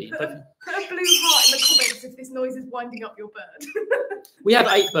me, really. Put a blue heart in the comments if this noise is winding up your bird. We have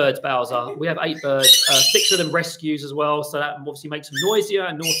 8 birds, Bowser. We have 8 birds. 6 of them rescues as well, so that obviously makes them noisier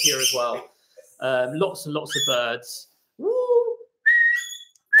and naughtier as well. Lots and lots of birds. Woo!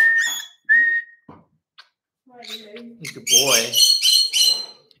 Good boy.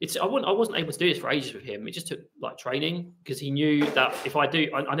 I wasn't able to do this for ages with him. It just took like training, because he knew that if I do,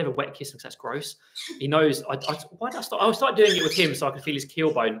 I never wet kiss him because that's gross. He knows. Why did I start? I started doing it with him so I could feel his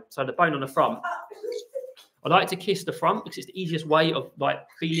keel bone, so the bone on the front. I like to kiss the front because it's the easiest way of like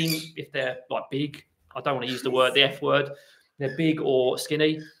feeling if they're like big. I don't want to use the F word. They're big or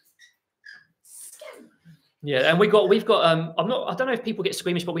skinny. Yeah, and we've got I don't know if people get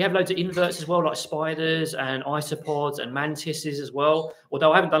squeamish, but we have loads of inverts as well, like spiders and isopods and mantises as well.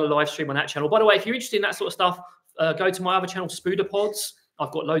 Although I haven't done a live stream on that channel. By the way, if you're interested in that sort of stuff, go to my other channel, Spooderpods. I've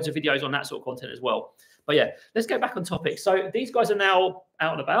got loads of videos on that sort of content as well. But yeah, let's go back on topic. So these guys are now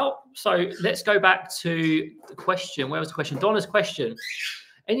out and about. So let's go back to the question. Where was the question? Donna's question.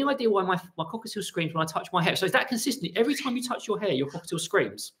 Any idea why my cockatiel screams when I touch my hair? So is that consistent? Every time you touch your hair, your cockatiel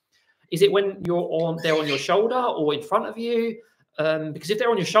screams? Is it when they're on your shoulder or in front of you? Because if they're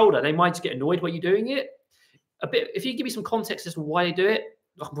on your shoulder, they might just get annoyed while you're doing it. A bit. If you give me some context as to why they do it,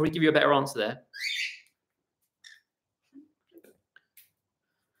 I can probably give you a better answer there.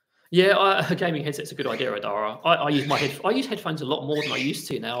 Yeah, a gaming headset's a good idea, Adara. I use headphones a lot more than I used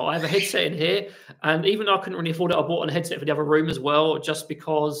to now. I have a headset in here, and even though I couldn't really afford it, I bought a headset for the other room as well, just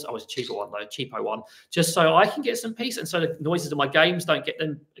because I was a cheapo one, just so I can get some peace, and so the noises of my games don't get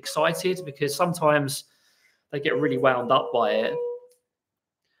them excited, because sometimes they get really wound up by it.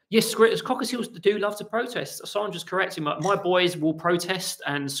 Yes, cockatiels do love to protest. Sandra's correct. My boys will protest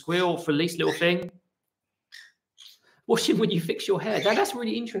and squeal for the least little thing. Watching when you fix your hair. That's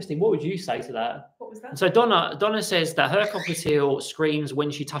really interesting. What would you say to that? What was that? So Donna says that her cockatiel screams when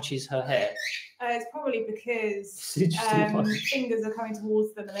she touches her hair. It's probably because fingers are coming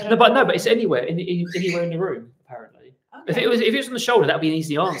towards them. And but it's anywhere in the room, apparently. Okay. If it was on the shoulder, that would be an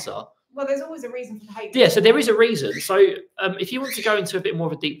easy answer. Well, there's always a reason for behaviour. Yeah, so there is a reason. So if you want to go into a bit more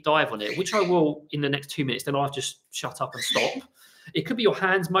of a deep dive on it, which I will in the next 2 minutes, then I'll just shut up and stop. It could be your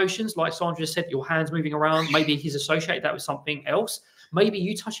hands motions, like Sandra said, your hands moving around. Maybe he's associated that with something else. Maybe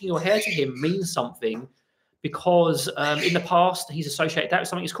you touching your hair to him means something, because in the past he's associated that with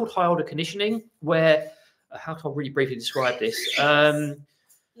something. It's called high order conditioning, where how can I really briefly describe this?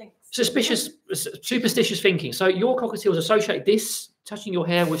 Superstitious thinking. So your cockatiels associate this touching your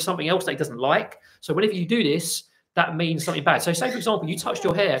hair with something else that he doesn't like. So whenever you do this, that means something bad. So say, for example, you touched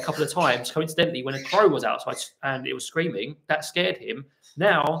your hair a couple of times coincidentally when a crow was outside and it was screaming. That scared him.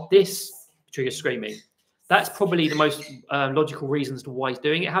 Now this triggers screaming. That's probably the most logical reasons to why he's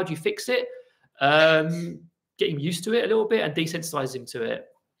doing it. How do you fix it? Get him used to it a little bit and desensitize him to it.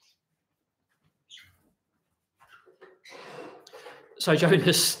 So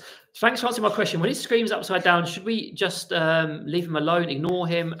Jonas, thanks for answering my question. When he screams upside down, should we just leave him alone, ignore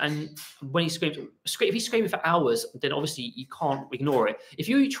him? And when he screams, if he's screaming for hours, then obviously you can't ignore it. If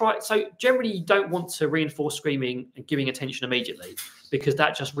you try, so generally you don't want to reinforce screaming and giving attention immediately, because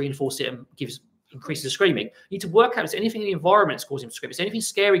that just reinforces it and increases the screaming. You need to work out, is there anything in the environment that's causing him to scream? Is there anything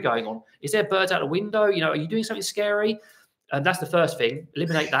scary going on? Is there birds out the window? You know, are you doing something scary? And that's the first thing.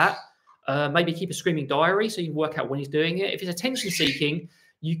 Eliminate that. Maybe keep a screaming diary so you can work out when he's doing it. If it's attention seeking,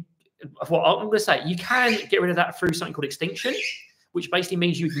 what I'm going to say, you can get rid of that through something called extinction, which basically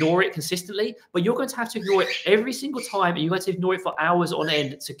means you ignore it consistently, but you're going to have to ignore it every single time, and you're going to ignore it for hours on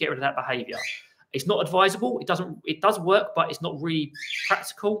end to get rid of that behavior. It's not advisable. It does work, but it's not really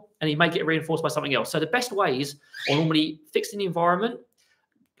practical, and you may get reinforced by something else. So the best ways are normally fixing the environment,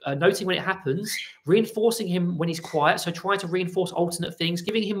 noting when it happens, reinforcing him when he's quiet. So trying to reinforce alternate things,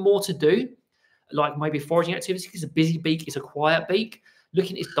 giving him more to do, like maybe foraging activity, because a busy beak is a quiet beak.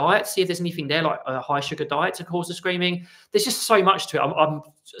 Looking at his diet, see if there's anything there, like a high sugar diet to cause the screaming. There's just so much to it. I'm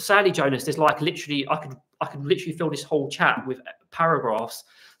sadly, Jonas, there's like literally, I could literally fill this whole chat with paragraphs.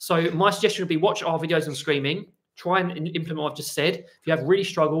 So my suggestion would be watch our videos on screaming, try and implement what I've just said. If you have really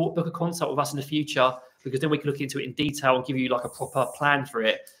struggled, book a consult with us in the future, because then we can look into it in detail and give you like a proper plan for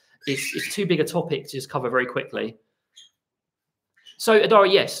it. It's too big a topic to just cover very quickly. So,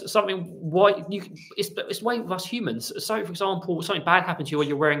 Adara, yes, it's the way with us humans. So, for example, something bad happened to you while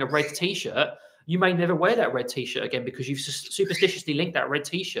you're wearing a red T-shirt, you may never wear that red T-shirt again because you've superstitiously linked that red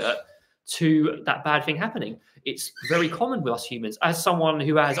T-shirt to that bad thing happening. It's very common with us humans. As someone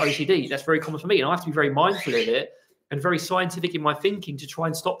who has OCD, that's very common for me, and I have to be very mindful of it and very scientific in my thinking to try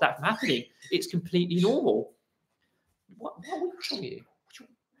and stop that from happening. It's completely normal. What are you?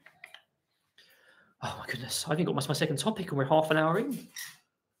 Oh my goodness, I think got my second topic and we're half an hour in.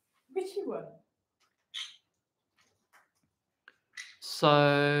 Richie one. So,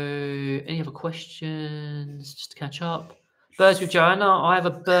 any other questions just to catch up? Birds with Joanna. I have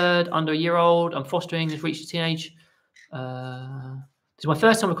a bird under a year old. I'm fostering, has reached teenage. This is my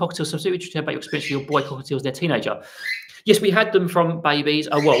first time with cockatiels, so I'm super interested about your experience with your boy cockatiels, they're teenager. Yes, we had them from babies.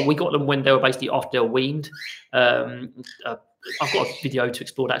 Well, we got them when they were basically after they were weaned. I've got a video to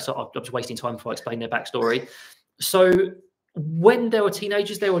explore that, so I'm just wasting time before I explain their backstory. So when they were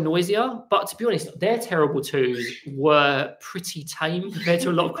teenagers, they were noisier, but to be honest, their terrible twos were pretty tame compared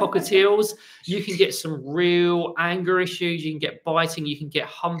to a lot of cockatiels. You can get some real anger issues, you can get biting, you can get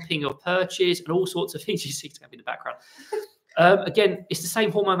humping of perches and all sorts of things. You see it's going to be in the background. Again, it's the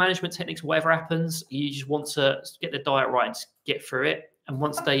same hormone management techniques, whatever happens, you just want to get the diet right and get through it. And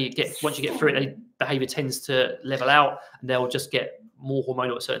once you get through it, their behavior tends to level out and they'll just get more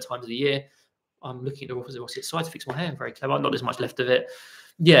hormonal at certain times of the year. I'm looking at the opposite side to fix my hair. Very clever. Not as much left of it.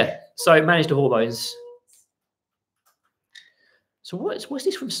 Yeah. So manage the hormones. So what's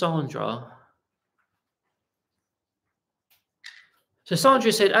this from Sandra? So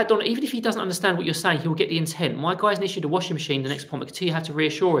Sandra said, Don, even if he doesn't understand what you're saying, he'll get the intent. My guy's an issue the washing machine the next appointment. You have to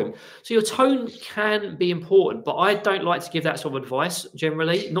reassure him. So your tone can be important, but I don't like to give that sort of advice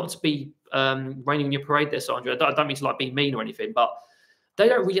generally, not to be raining on your parade there, Sandra. I don't mean to like be mean or anything, but they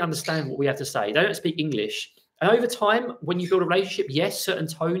don't really understand what we have to say. They don't speak English. And over time, when you build a relationship, yes, certain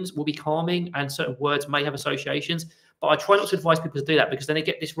tones will be calming and certain words may have associations, but I try not to advise people to do that because then they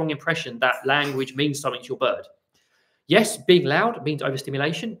get this wrong impression that language means something to your bird. Yes, being loud means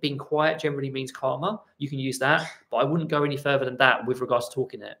overstimulation. Being quiet generally means calmer. You can use that, but I wouldn't go any further than that with regards to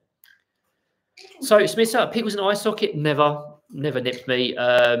talking it. So Smith, pickles in eye socket, never nipped me.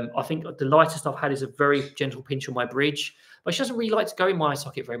 I think the lightest I've had is a very gentle pinch on my bridge, but she doesn't really like to go in my eye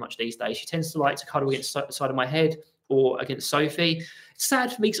socket very much these days. She tends to like to cuddle against the side of my head or against Sophie. It's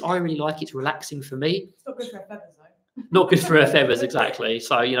sad for me because I really like it. It's relaxing for me. It's not good for her feathers, though. Not good for her feathers, exactly.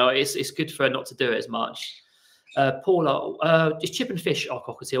 So, you know, it's good for her not to do it as much. Paula, just chip and fish are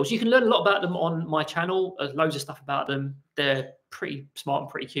cockatiels. You can learn a lot about them on my channel. There's loads of stuff about them. They're pretty smart and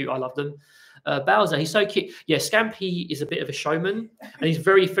pretty cute. I love them. Bowser, he's so cute. Yeah, Scampy is a bit of a showman and he's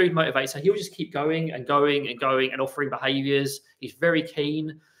very food motivated. So he'll just keep going and going and going and offering behaviors. He's very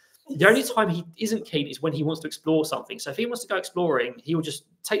keen. The only time he isn't keen is when he wants to explore something. So if he wants to go exploring, he will just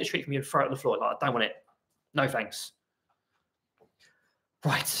take the treat from you and throw it on the floor. Like, I don't want it. No, thanks.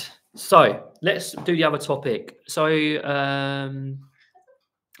 Right. So let's do the other topic. So, yeah,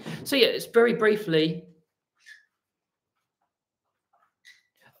 it's very briefly.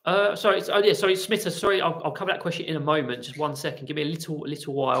 Sorry, Smitter. Sorry, I'll cover that question in a moment. Just 1 second. Give me a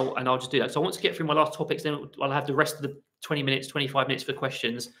little while, and I'll just do that. So I want to get through my last topics. Then I'll have the rest of the 20 minutes, 25 minutes for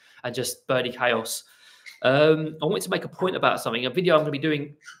questions and just birdie chaos. I wanted to make a point about something. A video I'm going to be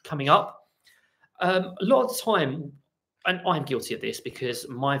doing coming up. A lot of the time. And I'm guilty of this because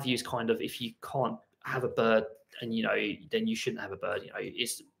my view is kind of if you can't have a bird and, you know, then you shouldn't have a bird, you know,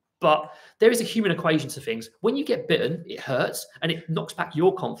 but there is a human equation to things. When you get bitten, it hurts and it knocks back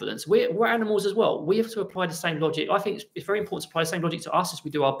your confidence. We're animals as well. We have to apply the same logic. I think it's very important to apply the same logic to us as we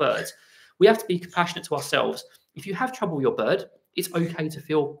do our birds. We have to be compassionate to ourselves. If you have trouble with your bird, it's okay to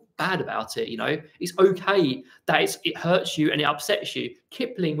feel bad about it. You know, it's okay that it hurts you and it upsets you.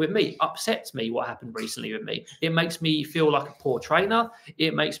 Kipling with me upsets me. What happened recently with me, it makes me feel like a poor trainer.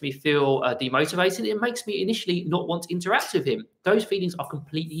 It makes me feel demotivated. It makes me initially not want to interact with him. Those feelings are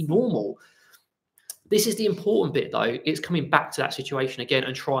completely normal. This is the important bit, though. It's coming back to that situation again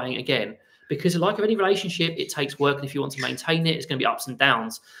and trying again. Because like of any relationship, it takes work. And if you want to maintain it, it's going to be ups and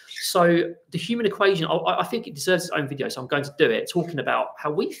downs. So the human equation, I think it deserves its own video. So I'm going to do it, talking about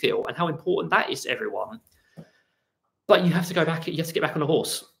how we feel and how important that is to everyone. But you have to go back. You have to get back on the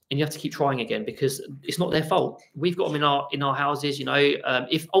horse. And you have to keep trying again, because it's not their fault. We've got them in our houses. You know,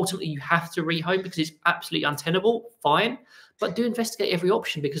 if ultimately you have to rehome because it's absolutely untenable, fine. But do investigate every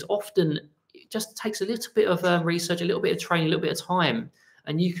option, because often it just takes a little bit of research, a little bit of training, a little bit of time.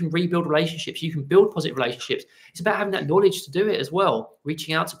 And you can rebuild relationships. You can build positive relationships. It's about having that knowledge to do it as well.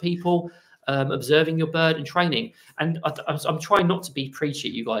 Reaching out to people, observing your bird and training. And I'm trying not to be preachy,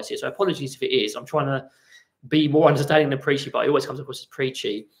 you guys here. So apologies if it is. I'm trying to be more understanding than preachy, but it always comes across as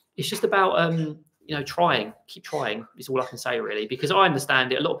preachy. It's just about, you know, trying. Keep trying is all I can say, really, because I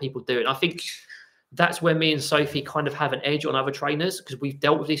understand it. A lot of people do it. And I think that's where me and Sophie kind of have an edge on other trainers, because we've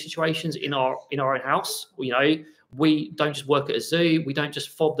dealt with these situations in our own house. You know, we don't just work at a zoo. We don't just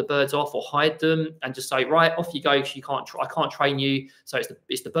fob the birds off or hide them and just say, right, off you go. I can't train you. So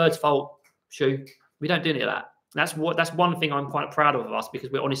it's the bird's fault. Shoo. We don't do any of that. That's one thing I'm quite proud of us,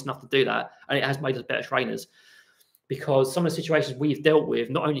 because we're honest enough to do that. And it has made us better trainers, because some of the situations we've dealt with,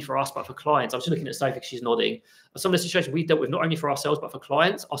 not only for us, but for clients, I was just looking at Sophie because she's nodding. Some of the situations we've dealt with, not only for ourselves, but for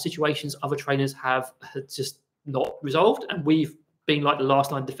clients, are situations other trainers have just not resolved. And we've been like the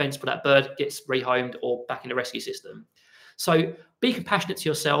last line of defense for that bird gets rehomed or back in the rescue system. So be compassionate to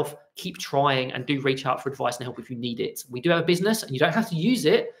yourself, keep trying, and do reach out for advice and help if you need it. We do have a business and you don't have to use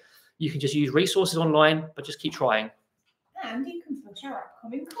it. You can just use resources online, but just keep trying. And you can book our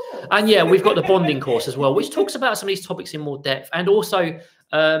upcoming course. And yeah, we've got the bonding course as well, which talks about some of these topics in more depth. And also,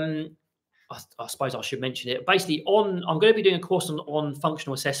 I suppose I should mention it. Basically, I'm going to be doing a course on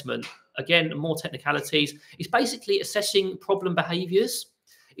functional assessment. Again, more technicalities. It's basically assessing problem behaviours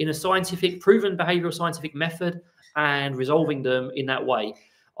in a proven behavioural scientific method and resolving them in that way.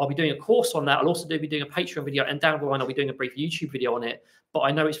 I'll be doing a course on that. I'll also be doing a Patreon video, and down the line, I'll be doing a brief YouTube video on it. But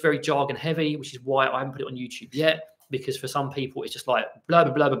I know it's very jargon heavy, which is why I haven't put it on YouTube yet, because for some people, it's just like blah,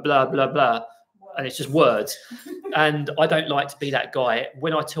 blah, blah, blah, blah, blah. And it's just words. And I don't like to be that guy.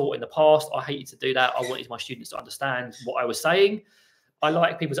 When I taught in the past, I hated to do that. I wanted my students to understand what I was saying. I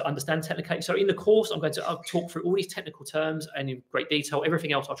like people to understand technically. So in the course, I'll talk through all these technical terms and in great detail.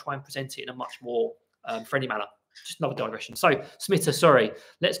 Everything else, I'll try and present it in a much more friendly manner. Just another digression. So Smitter, sorry.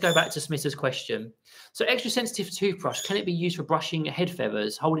 Let's go back to Smitter's question. So extra sensitive toothbrush, can it be used for brushing head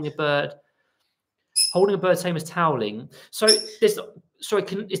feathers, holding a bird same as toweling? So there's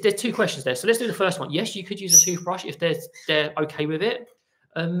two questions there. So let's do the first one. Yes, you could use a toothbrush if they're okay with it.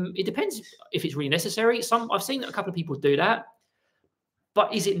 It depends if it's really necessary. I've seen a couple of people do that,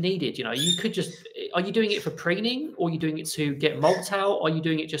 but is it needed? You know, you could are you doing it for preening, or are you doing it to get molt out? Or are you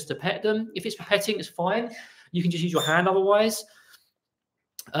doing it just to pet them? If it's for petting, it's fine. You can just use your hand otherwise.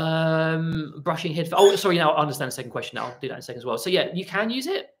 Brushing head. Oh, sorry. Now I understand the second question. I'll do that in a second as well. So yeah, you can use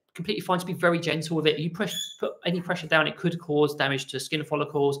it. Completely fine. To be very gentle with it. You put any pressure down, it could cause damage to skin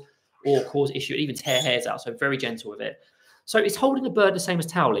follicles or cause issue, even tear hairs out. So very gentle with it. So it's holding a bird the same as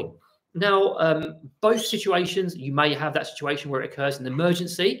toweling. Now, both situations, you may have that situation where it occurs in an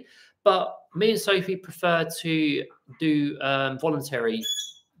emergency, but me and Sophie prefer to do voluntary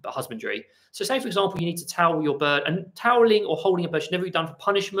husbandry. So say, for example, you need to towel your bird, and toweling or holding a bird should never be done for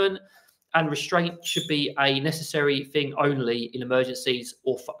punishment, and restraint should be a necessary thing only in emergencies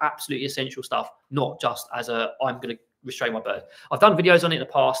or for absolutely essential stuff, not just as I'm going to restrain my bird. I've done videos on it in the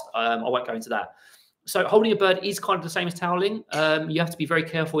past. I won't go into that. So holding a bird is kind of the same as toweling. You have to be very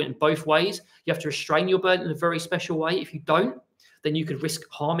careful in both ways. You have to restrain your bird in a very special way. If you don't, then you could risk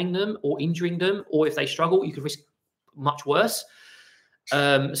harming them or injuring them. Or if they struggle, you could risk much worse.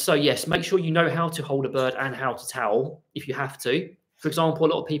 So yes, make sure you know how to hold a bird and how to towel if you have to. For example, a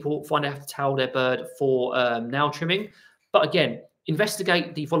lot of people find they have to towel their bird for nail trimming. But again,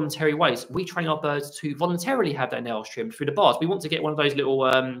 investigate the voluntary ways. We train our birds to voluntarily have their nails trimmed through the bars. We want to get one of those little,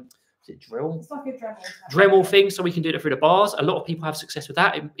 is it drill? It's like a Dremel. Dremel thing, so we can do it through the bars. A lot of people have success with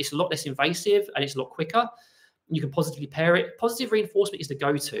that. It's a lot less invasive and it's a lot quicker. You can positively pair it. Positive reinforcement is the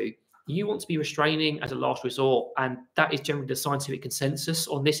go-to. You want to be restraining as a last resort, and that is generally the scientific consensus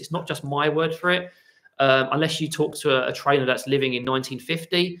on this. It's not just my word for it. Unless you talk to a trainer that's living in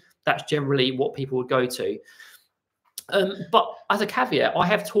 1950, that's generally what people would go to. But as a caveat, I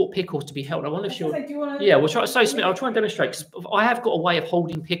have taught Pickles to be held. I wonder if she'll. Like, Yeah, we'll try. So Smith, I'll try and demonstrate because I have got a way of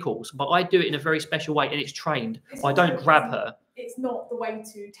holding Pickles, but I do it in a very special way, and it's trained. I don't grab her. It's not the way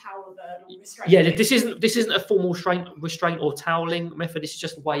to towel a bird or restrain. Yeah, this isn't a formal restraint or toweling method. This is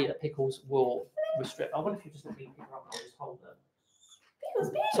just a way that Pickles will restrict. I wonder if you just let me pick her up. I'll just hold her.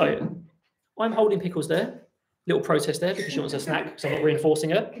 Pickles, so I'm holding Pickles there. Little protest there because she wants a snack because I'm not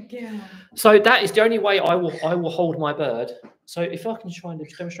reinforcing her. Yeah. So that is the only way I will hold my bird. So if I can try and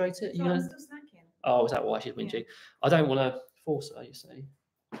demonstrate it, you know. Still snacking. Oh, is that why she's whinging? Yeah. I don't want to force her, you see.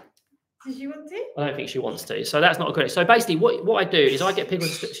 Does she want to? I don't think she wants to. So that's not good. So basically, what I do is I get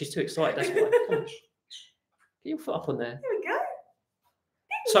Pickles. She's too excited. That's why. Come on. Get your foot up on there. There we go.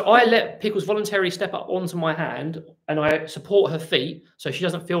 So I let Pickles voluntarily step up onto my hand and I support her feet so she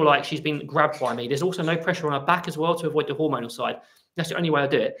doesn't feel like she's been grabbed by me. There's also no pressure on her back as well to avoid the hormonal side. That's the only way I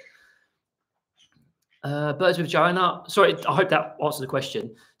do it. Birds with Joanna. Sorry, I hope that answers the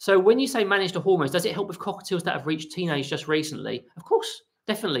question. So when you say manage the hormones, does it help with cockatiels that have reached teenage just recently? Of course,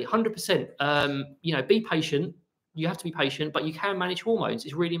 definitely, 100%. You know, be patient. You have to be patient, but you can manage hormones.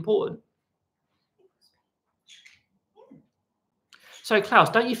 It's really important. So, Klaus,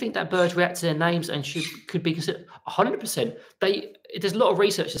 don't you think that birds react to their names and could be considered 100%? There's a lot of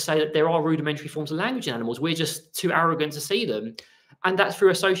research to say that there are rudimentary forms of language in animals. We're just too arrogant to see them. And that's through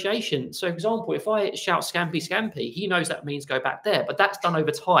association. So, for example, if I shout Scampy, Scampy, he knows that means go back there. But that's done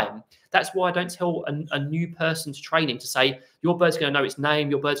over time. That's why I don't tell a new person to train him to say, your bird's going to know its name,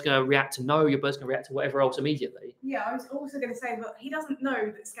 your bird's going to react to no, your bird's going to react to whatever else immediately. Yeah, I was also going to say, but he doesn't know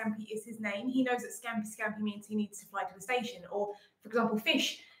that Scampy is his name. He knows that Scampy, Scampy means he needs to fly to the station. Or, for example,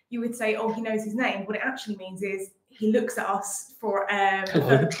 fish, you would say, oh, he knows his name. What it actually means is he looks at us for a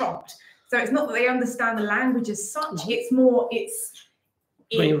further prompt. So it's not that they understand the language as such. It's more, it's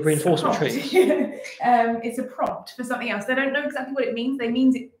reinforcement traits. It's a prompt for something else. They don't know exactly what it means. They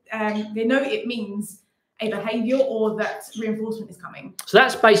know it means a behaviour or that reinforcement is coming. So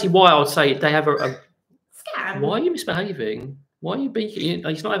that's basically why I would say they have a scam. Why are you misbehaving? Why are you beaking?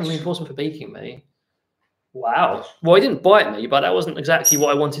 He's not having reinforcement for beaking me. Wow. Well, he didn't bite me, but that wasn't exactly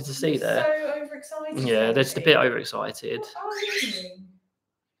what I wanted to see there. So overexcited. Yeah, they're just a bit overexcited. What are you doing?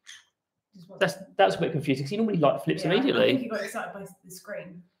 That's a bit confusing because he normally like flips immediately. I think he got excited by the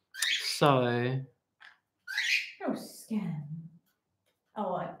screen. So. Oh, scam.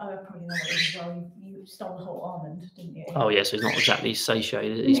 Oh, I probably know what it is as well. You stole the whole almond, didn't you? Oh, yeah, so he's not exactly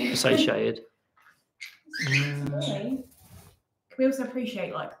satiated. He's satiated. Can we also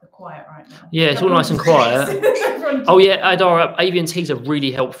appreciate like the quiet right now? Yeah, it's all nice and quiet. Oh, yeah, Adara, avian teas are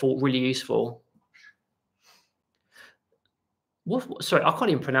really helpful, really useful. What? Sorry, I can't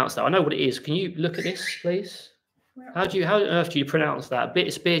even pronounce that. I know what it is. Can you look at this, please? How on earth do you pronounce that?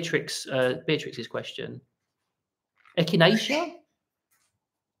 It's Beatrix's question. Echinacea?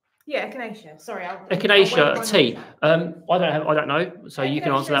 Yeah, echinacea. Sorry, echinacea tea. I don't know. So you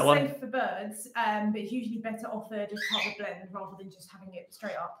can answer that one. Safe for birds, but it's usually better offered as part of a blend rather than just having it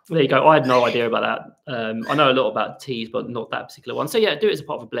straight up. There you go. I had no idea about that. I know a lot about teas, but not that particular one. So yeah, do it as a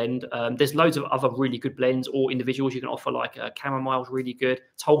part of a blend. There's loads of other really good blends or individuals you can offer. Like chamomile's really good.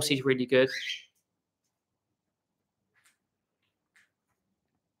 Tulsi's really good.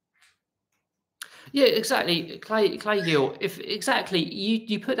 Yeah, exactly. Clay Gill. If exactly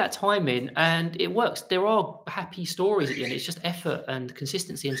you put that time in and it works, there are happy stories at the end. It's just effort and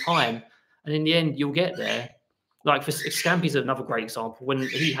consistency and time, and in the end, you'll get there. Like for Scampy's another great example. When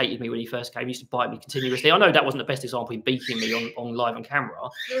he hated me when he first came, he used to bite me continuously. I know that wasn't the best example, him beating me on live on camera,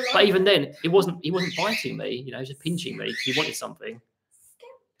 but even then, he wasn't biting me. You know, he was just pinching me because he wanted something.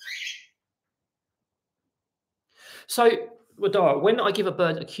 So. Dara, when I give a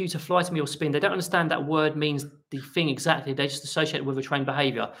bird a cue to fly to me or spin, they don't understand that word means the thing exactly. They just associate it with a trained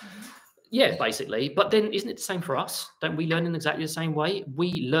behaviour. Yeah, basically. But then isn't it the same for us? Don't we learn in exactly the same way?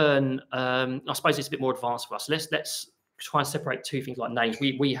 We learn, I suppose it's a bit more advanced for us. Let's try and separate two things like names.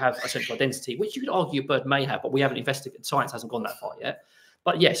 We have a central identity, which you could argue a bird may have, but we haven't investigated. Science hasn't gone that far yet.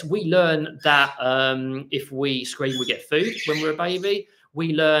 But yes, we learn that if we scream, we get food when we're a baby.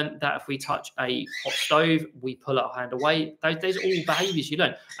 We learn that if we touch a hot stove, we pull our hand away. Those are all behaviours you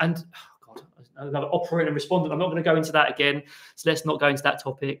learn. And, oh God, another operant and respondent. I'm not going to go into that again. So let's not go into that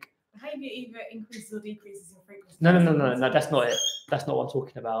topic. Behaviour either increases or decreases in frequency. No, that's not it. That's not what I'm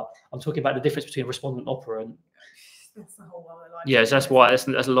talking about. I'm talking about the difference between respondent and operant. That's the whole other life. Yes, that's why. That's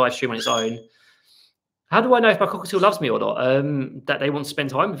a live stream on its own. How do I know if my cockatiel loves me or not? That they want to spend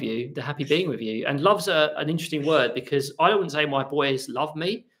time with you, they're happy being with you. And love's an interesting word because I wouldn't say my boys love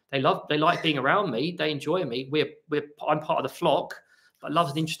me. They like being around me. They enjoy me. I'm part of the flock. But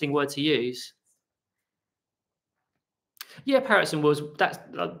love's an interesting word to use. Yeah, parrots and wills, that's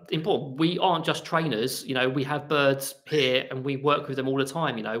important. We aren't just trainers, you know, we have birds here and we work with them all the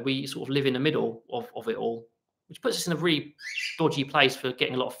time, you know, we sort of live in the middle of it all, which puts us in a really dodgy place for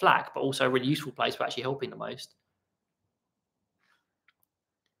getting a lot of flack, but also a really useful place for actually helping the most.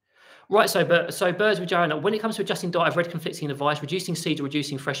 Right, so birds with Joanna, when it comes to adjusting diet, I've read conflicting advice, reducing seeds or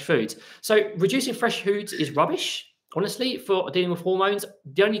reducing fresh foods. So reducing fresh foods is rubbish, honestly, for dealing with hormones.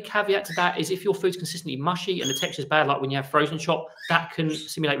 The only caveat to that is if your food's consistently mushy and the texture's bad, like when you have frozen chop, that can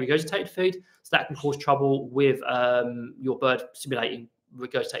simulate regurgitated food. So that can cause trouble with your bird simulating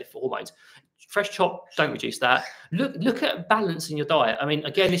regurgitated hormones. Fresh chop, don't reduce that. Look at balance in your diet. I mean,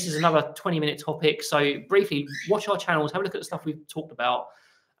 again, this is another 20-minute topic. So briefly, watch our channels, have a look at the stuff we've talked about,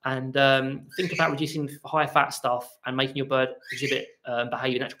 and think about reducing high fat stuff and making your bird exhibit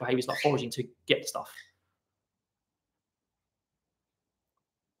natural behaviors like foraging to get stuff.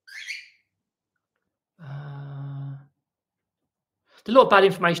 There's a lot of bad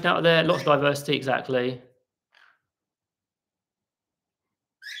information out there, lots of diversity, exactly.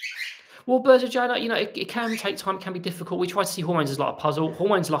 Well, birds of Joanna, you know, it can take time, it can be difficult. We try to see hormones as like a puzzle.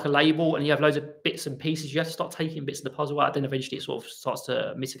 Hormones are like a label, and you have loads of bits and pieces. You have to start taking bits of the puzzle out, then eventually it sort of starts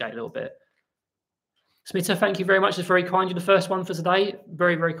to mitigate a little bit. Smita, thank you very much. That's very kind. You're the first one for today.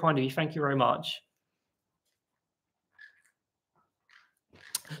 Very, very kind of you. Thank you very much.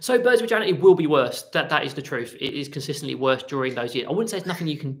 So birds with Joanna, it will be worse. That is the truth. It is consistently worse during those years. I wouldn't say there's nothing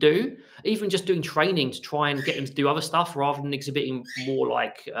you can do. Even just doing training to try and get them to do other stuff rather than exhibiting more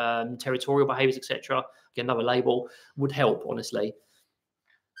like territorial behaviours, etc. Again, another label would help, honestly.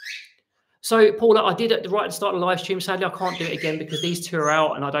 So, Paula, I did right at the start of the live stream. Sadly, I can't do it again because these two are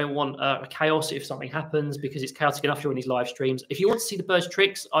out and I don't want a chaos if something happens because it's chaotic enough during these live streams. If you want to see the birds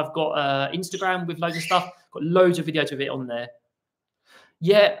tricks, I've got Instagram with loads of stuff. Got loads of videos of it on there.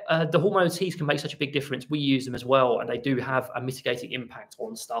 Yeah, the hormonal teas can make such a big difference. We use them as well, and they do have a mitigating impact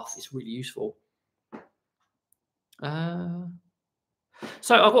on stuff. It's really useful. So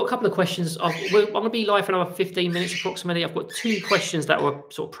I've got a couple of questions. I'm going to be live for another 15 minutes approximately. I've got 2 questions that were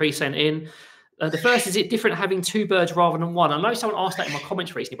sort of pre-sent in. The first, is it different having 2 birds rather than 1? I know someone asked that in my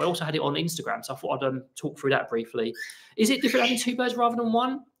comments recently, but I also had it on Instagram, so I thought I'd talk through that briefly. Is it different having 2 birds rather than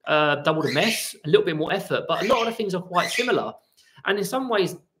 1? Double the mess, a little bit more effort, but a lot of the things are quite similar. And in some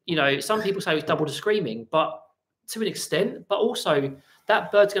ways, you know, some people say it's double the screaming, but to an extent, but also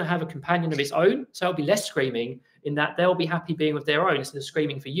that bird's going to have a companion of its own. So it'll be less screaming in that they'll be happy being with their own instead of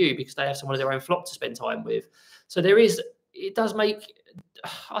screaming for you because they have someone of their own flock to spend time with. So it does make,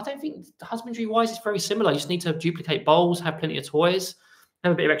 I don't think husbandry wise, it's very similar. You just need to duplicate bowls, have plenty of toys,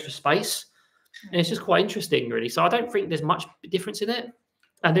 have a bit of extra space. And it's just quite interesting, really. So I don't think there's much difference in it.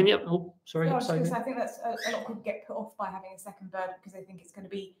 And then, yeah, oh, sorry. No, I think that's a lot of people get put off by having a second bird because they think it's going to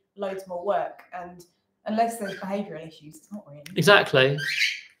be loads more work. And unless there's behavioural issues, it's not really. Exactly.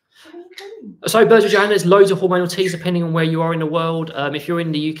 So birds with Joanna, there's loads of hormonal teas depending on where you are in the world. If you're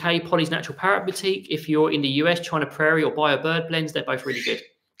in the UK, Polly's Natural Parrot Boutique. If you're in the US, China Prairie or Bio Bird Blends, they're both really good.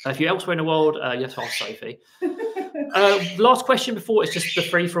 If you're elsewhere in the world, you have to ask Sophie. Last question before it's just the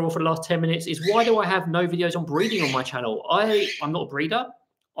free-for-all for the last 10 minutes is why do I have no videos on breeding on my channel? I'm not a breeder.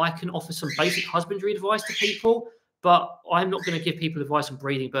 I can offer some basic husbandry advice to people, but I'm not going to give people advice on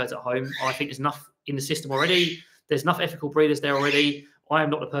breeding birds at home. I think there's enough in the system already. There's enough ethical breeders there already. I am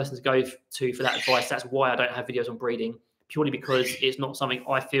not the person to go to for that advice. That's why I don't have videos on breeding, purely because it's not something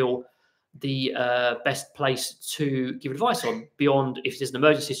I feel the best place to give advice on. Beyond if there's an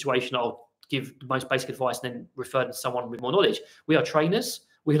emergency situation, I'll give the most basic advice and then refer them to someone with more knowledge. We are trainers.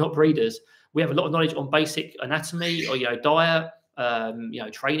 We're not breeders. We have a lot of knowledge on basic anatomy or, diet,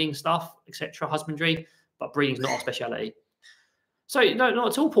 training stuff, etc., husbandry, but breeding is not our speciality. So no, not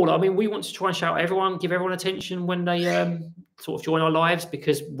at all, Paula. I mean, we want to try and shout at everyone, give everyone attention when they sort of join our lives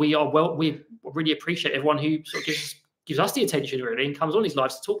because we really appreciate everyone who sort of gives us the attention really and comes on these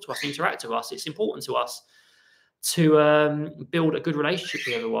lives to talk to us, interact with us. It's important to us to build a good relationship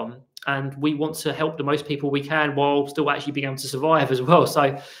with everyone, and we want to help the most people we can while still actually being able to survive as well.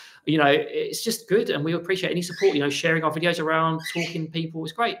 So it's just good, and we appreciate any support. Sharing our videos around, talking to people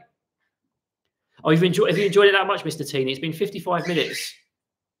is great. Oh, have you enjoyed it that much, Mr. Teeny? It's been 55 minutes.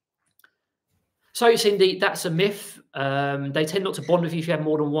 So, Cindy, that's a myth. They tend not to bond with you if you have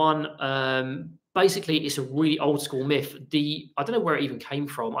more than one. Basically, it's a really old school myth. I don't know where it even came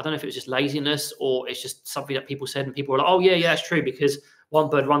from. I don't know if it was just laziness or it's just something that people said and people were like, oh, yeah, that's true because one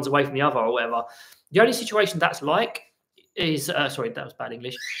bird runs away from the other or whatever. The only situation that's like is, sorry, that was bad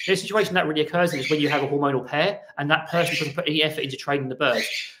English. The situation that really occurs is when you have a hormonal pair and that person doesn't put any effort into training the birds.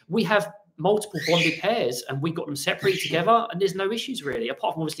 We have multiple bonded pairs and we got them separated together and there's no issues really,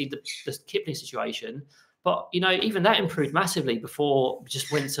 apart from obviously the Kipling situation. But, you know, even that improved massively before we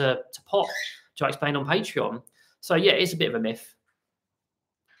just went to pop, which I explained on Patreon. So, yeah, it's a bit of a myth.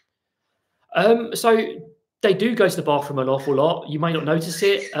 So they do go to the bathroom an awful lot. You may not notice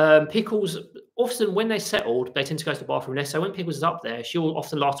it. Pickles, often when they're settled, they tend to go to the bathroom less. So when Pickles is up there, she'll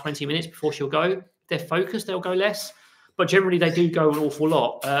often last 20 minutes before she'll go. If they're focused, they'll go less. But generally, they do go an awful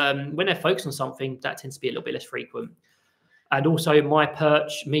lot. When they're focused on something, that tends to be a little bit less frequent. And also my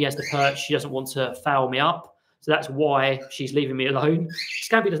perch, me as the perch, she doesn't want to foul me up. So that's why she's leaving me alone.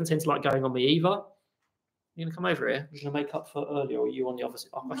 Scampi doesn't tend to like going on me either. You're going to come over here? You're going to make up for earlier, or are you on the opposite?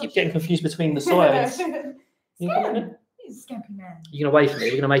 I keep getting confused between the sides. You come He's a Scampi man. You're going to wait for me.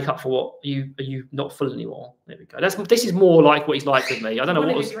 You're going to make up for what? Are you not full anymore? There we go. This is more like what he's like with me. I don't know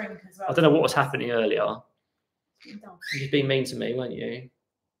what was. I don't know what was happening earlier. You've been mean to me, weren't you?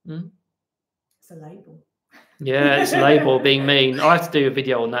 Hmm? It's a label. Yeah, it's a label being mean. I have to do a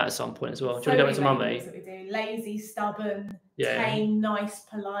video on that at some point as well. Do you want to go back to mummy? That we do. Lazy, stubborn, tame, nice,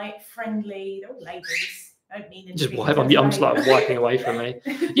 polite, friendly. They're all labels. I don't mean just wipe. I'm just like wiping away from me.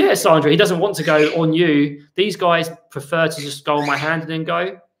 Yeah, Sandra, he doesn't want to go on you. These guys prefer to just go on my hand and then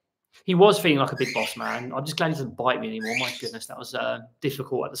go. He was feeling like a big boss man. I'm just glad he doesn't bite me anymore. My goodness, that was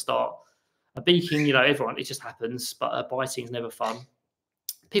difficult at the start. Beaking, you know, everyone, it just happens. But biting is never fun.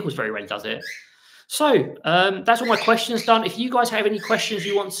 Pickles very rarely does it. So that's all my questions done. If you guys have any questions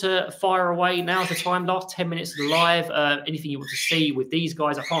you want to fire away, now's the time. Last 10 minutes of the live. Anything you want to see with these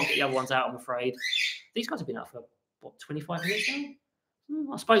guys, I can't get the other ones out, I'm afraid. These guys have been out for, what, 25 minutes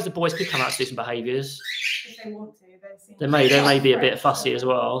now? I suppose the boys could come out to do some behaviours. If they want to. They may be a bit fussy as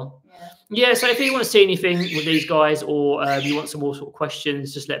well. Yeah, so if you want to see anything with these guys, or you want some more sort of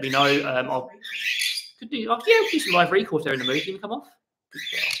questions, just let me know. I'll do some live recall if they're in the mood. Can you come off? Good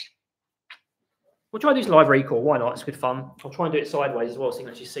girl. We'll try and do some live recall. Why not? It's good fun. I'll try and do it sideways as well so you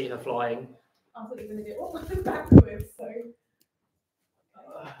can actually see her flying. I thought you were going to do it all backwards. So.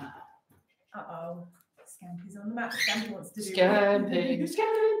 Uh-oh. Scampi's on the map. Scampi wants to do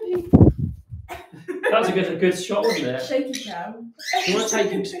Scampi. That was a good shot, wasn't it? Shaky cow. You want to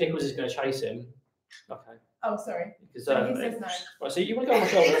take him to Pickles is going to chase him. Okay. Oh, sorry. Because, he says no. Right, so you want to go on my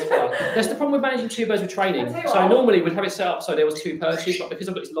shoulder, that's fine. That's the problem with managing two birds with training. So normally we'd have it set up so there was two perches, but because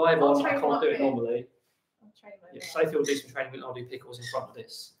I've got this live on, I can't do it normally. Yeah, Sophie will do some training, and I'll do Pickles in front of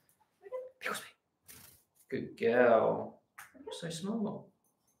this. Pickles. Good girl. So small.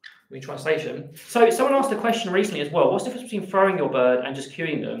 We translation. So someone asked a question recently as well. What's the difference between throwing your bird and just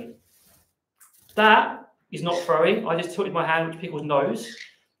cueing them? That is not throwing. I just tilted my hand, which Pickles knows.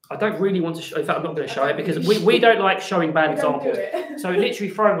 I don't really want to show, in fact, I'm not going to show it because we don't like showing bad examples. So literally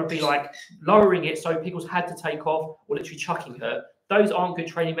throwing would be like lowering it so Pickles had to take off, or literally chucking her. Those aren't good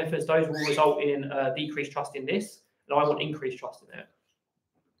training methods. Those will result in decreased trust in this, and I want increased trust in it.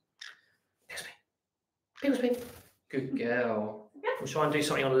 Pickles. Good girl. We'll try and do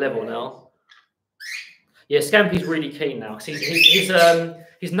something on a level now. Yeah, Scampi's really keen now because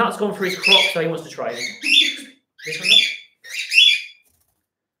his nut's gone through his crop, so he wants to train. This one,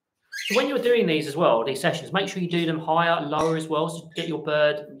 so when you're doing these as well, these sessions, make sure you do them higher, lower as well, so get your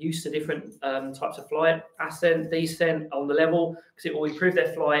bird used to different types of flight, ascent, descent on the level, because it will improve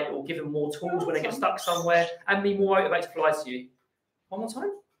their flight, it will give them more tools when they get stuck somewhere, and be more motivated to fly to you. One more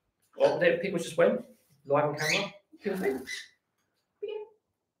time. Oh, there, Pickles just went live on camera.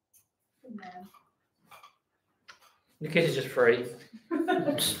 The kids is just free.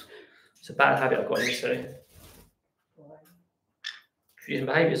 It's a bad habit I've got into. Using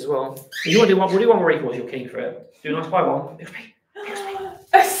behaviours as well. You want to do one? We'll do one more equals. You're keen for it. Do a nice high one.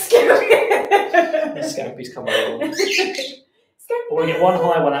 Scampi's come over. Or we get one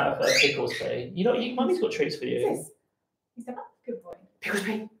high one out of Pickles P. You know, Mummy's got treats for you. He's a good boy. Pickles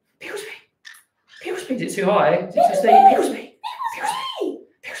P. Is it too high? Is it too steep? Pickles P.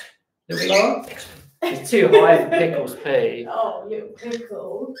 A little bit lower. It's too high for Pickles P. Oh, little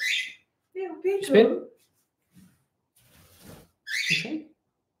pickle. Little pickle. Spin. Okay.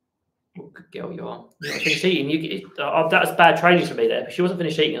 What good girl you are. You're not finished eating. That's bad training for me there. But she wasn't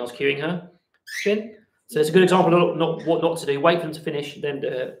finished eating. I was cueing her. Spin. So it's a good example of what not to do. Wait for them to finish, then do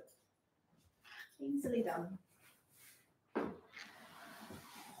it. Easily done.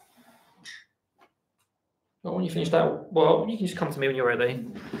 Well, when you finish that, well, you can just come to me when you're ready.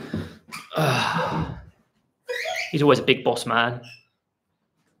 He's always a big boss man.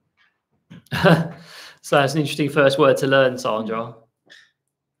 So that's an interesting first word to learn, Sandra.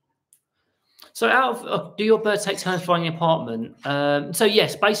 So out of, do your birds take turns flying the apartment? So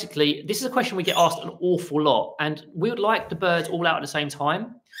yes, basically, this is a question we get asked an awful lot, and we would like the birds all out at the same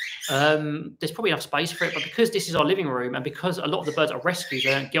time. There's probably enough space for it, but because this is our living room and because a lot of the birds are rescues,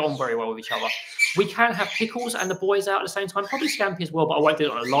 they don't get on very well with each other. We can have Pickles and the boys out at the same time, probably Scampy as well, but I won't do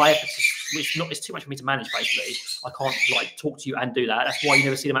it on a live. It's too much for me to manage, basically. I can't like talk to you and do that. That's why you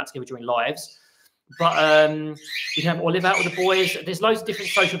never see them out together during lives. But we can have or live out with the boys. There's loads of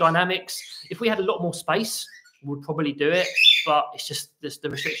different social dynamics. If we had a lot more space, we'd probably do it, but it's just the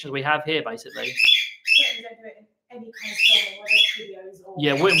restrictions we have here, basically. Any kind of filming, whether it's videos or...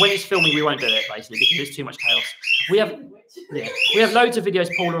 Yeah, when it's filming, we won't do it, basically, because there's too much chaos. We have loads of videos,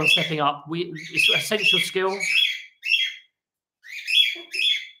 Paula, on stepping up. It's an essential skill.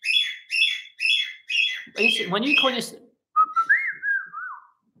 When you coin this...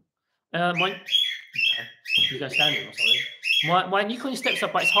 You go standing or something. My unicorn steps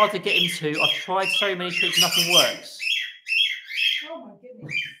up, but it's hard to get into. I've tried so many tricks, nothing works. Oh my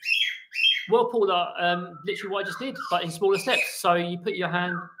goodness. Well, Paula, literally what I just did, but in smaller steps. So you put your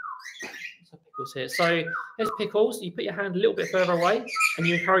hand. Pickles here. So there's Pickles. You put your hand a little bit further away, and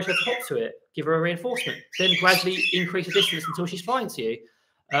you encourage her to hop to it. Give her a reinforcement. Then gradually increase the distance until she's flying to you.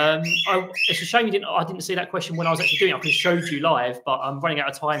 It's a shame I didn't see that question when I was actually doing it. I could have showed you live, but I'm running out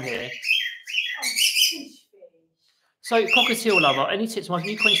of time here. So, cockatiel lover, any tips? My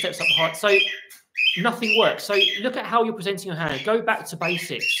unicorn steps up the height. So, nothing works. So, look at how you're presenting your hand. Go back to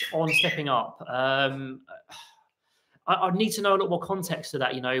basics on stepping up. I need to know a lot more context to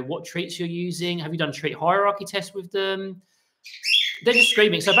that. You know, what treats you're using. Have you done treat hierarchy tests with them? They're just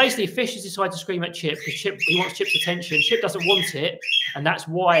screaming. So, basically, Fish has decided to scream at Chip because he wants Chip's attention. Chip doesn't want it, and that's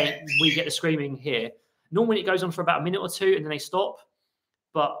why we get the screaming here. Normally, it goes on for about a minute or two, and then they stop.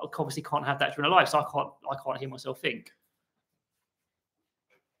 But I obviously can't have that during a live, so I can't hear myself think.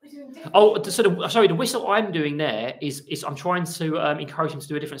 Oh, sorry. The whistle I'm doing there is I'm trying to encourage him to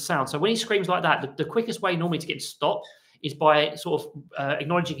do a different sound. So when he screams like that, the quickest way normally to get him to stop is by sort of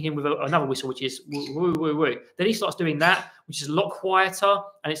acknowledging him with another whistle, which is woo, woo, woo, woo. Then he starts doing that, which is a lot quieter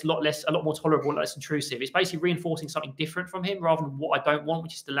and it's a lot more tolerable, less intrusive. It's basically reinforcing something different from him rather than what I don't want,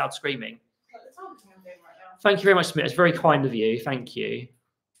 which is the loud screaming. Thank you very much, Smith. It's very kind of you. Thank you.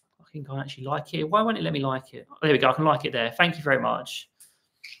 I think I actually like it. Why won't it let me like it? Oh, there we go. I can like it there. Thank you very much.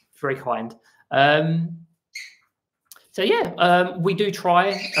 Very kind. So yeah, we do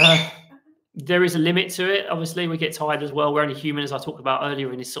try. There is a limit to it. Obviously, we get tired as well. We're only human, as I talked about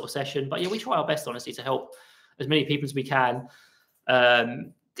earlier in this sort of session. But yeah, we try our best, honestly, to help as many people as we can.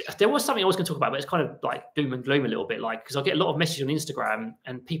 There was something I was going to talk about, but it's kind of like doom and gloom a little bit, like because I get a lot of messages on Instagram,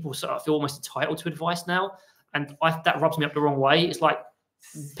 and people sort of feel almost entitled to advice now, and that rubs me up the wrong way. It's like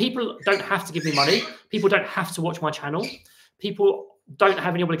people don't have to give me money. People don't have to watch my channel. People don't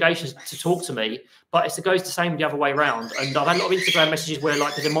have any obligations to talk to me, but it goes the same the other way around. And I've had a lot of Instagram messages where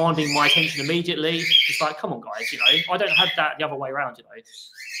like they're demanding my attention immediately. It's like, come on, guys, you know, I don't have that the other way around, you know.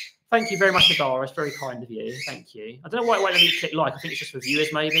 Thank you very much, Nadara. It's very kind of you. Thank you. I don't know why it won't let me click like. I think it's just for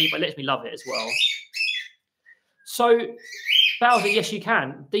viewers maybe, but it lets me love it as well. So, Bowser, yes, you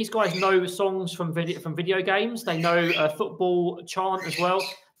can. These guys know songs from video games. They know football chant as well.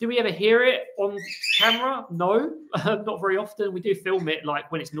 Do we ever hear it on camera? No, not very often. We do film it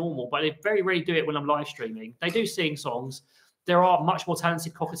like when it's normal, but they very rarely do it when I'm live streaming. They do sing songs. There are much more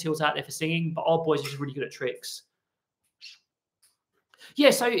talented cockatiels out there for singing, but our boys are just really good at tricks.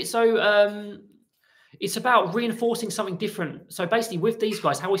 Yeah, so it's about reinforcing something different. So basically with these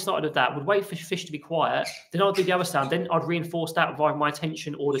guys, how we started with that, would wait for Fish to be quiet, then I'd do the other sound, then I'd reinforce that via my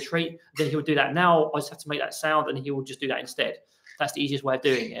attention or the treat, then he would do that. Now I just have to make that sound and he will just do that instead. That's the easiest way of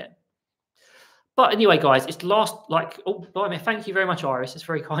doing it. But anyway, guys, it's last, like, oh, blimey, thank you very much, Iris. It's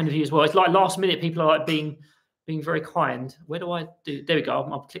very kind of you as well. It's like last minute, people are like being very kind. Where do I do? There we go.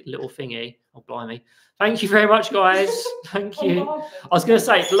 I'll click the little thingy. Oh, blimey. Thank you very much, guys. Thank you. I was going to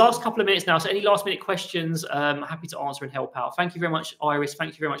say, the last couple of minutes now, so any last minute questions, I'm happy to answer and help out. Thank you very much, Iris.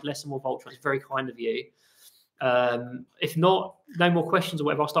 Thank you very much, Lesson More Voltron. It's very kind of you. If not, no more questions or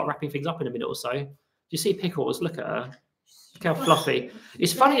whatever, I'll start wrapping things up in a minute or so. Do you see Pickles? Look at her. Look how fluffy.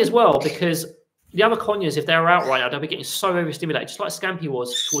 It's funny as well because the other conures, if they're out right now, they'll be getting so overstimulated, just like Scampy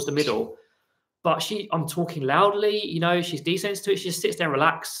was towards the middle. But I'm talking loudly, you know, she's decent to it. She just sits there and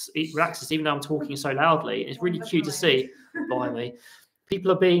relaxes, even though I'm talking so loudly. It's really cute to see. Blimey.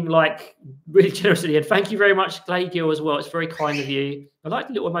 People are being like really generous at the end. Thank you very much, Clay Gill, as well. It's very kind of you. I like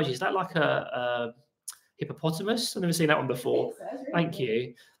the little emoji. Is that like a hippopotamus? I've never seen that one before. Thank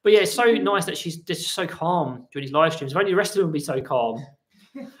you. But yeah, it's so nice that she's just so calm during these live streams. If only the rest of them would be so calm.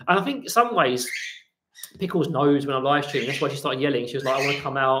 And I think in some ways, Pickles knows when I'm live streaming. That's why she started yelling. She was like, I want to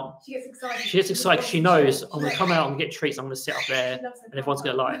come out. She gets excited. She gets excited. She knows I'm going to come out and get treats. I'm going to sit up there and everyone's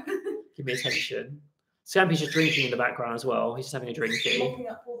going to like give me attention. Scampy's just drinking in the background as well. He's just having a drinky. Mopping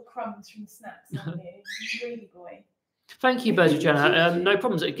up all the crumbs from the snacks, aren't you? Greedy boy. Thank you, Birdie Channel. No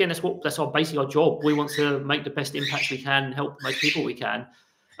problems. Again, that's basically our job. We want to make the best impact we can, help most people we can.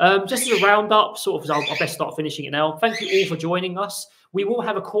 Just as a roundup, sort of, I best start finishing it now. Thank you all for joining us. We will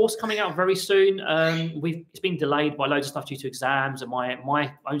have a course coming out very soon. It's been delayed by loads of stuff due to exams and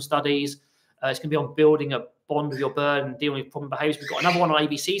my own studies. It's going to be on building a bond with your bird and dealing with problem behaviours. We've got another one on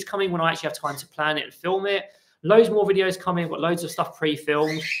ABCs coming when I actually have time to plan it and film it. Loads more videos coming. I've got loads of stuff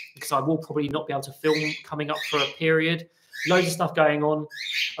pre-filmed because I will probably not be able to film coming up for a period. Loads of stuff going on.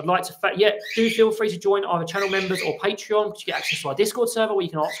 I'd like to, do feel free to join either channel members or Patreon, because you get access to our Discord server where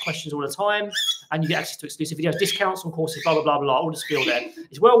you can ask questions all the time, and you get access to exclusive videos, discounts on courses, blah, blah, blah, blah, all the spiel there.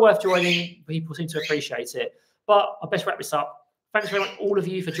 It's well worth joining. People seem to appreciate it. But I best wrap this up. Thanks very much, all of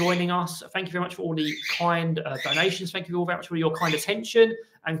you, for joining us. Thank you very much for all the kind donations. Thank you all very much for your kind attention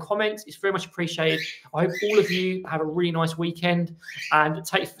and comments. It's very much appreciated. I hope all of you have a really nice weekend. And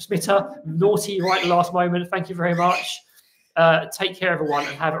take Smitter, naughty right at the last moment. Thank you very much. Take care, everyone,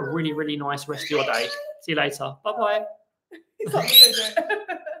 and have a really, really nice rest of your day. See you later. Bye-bye.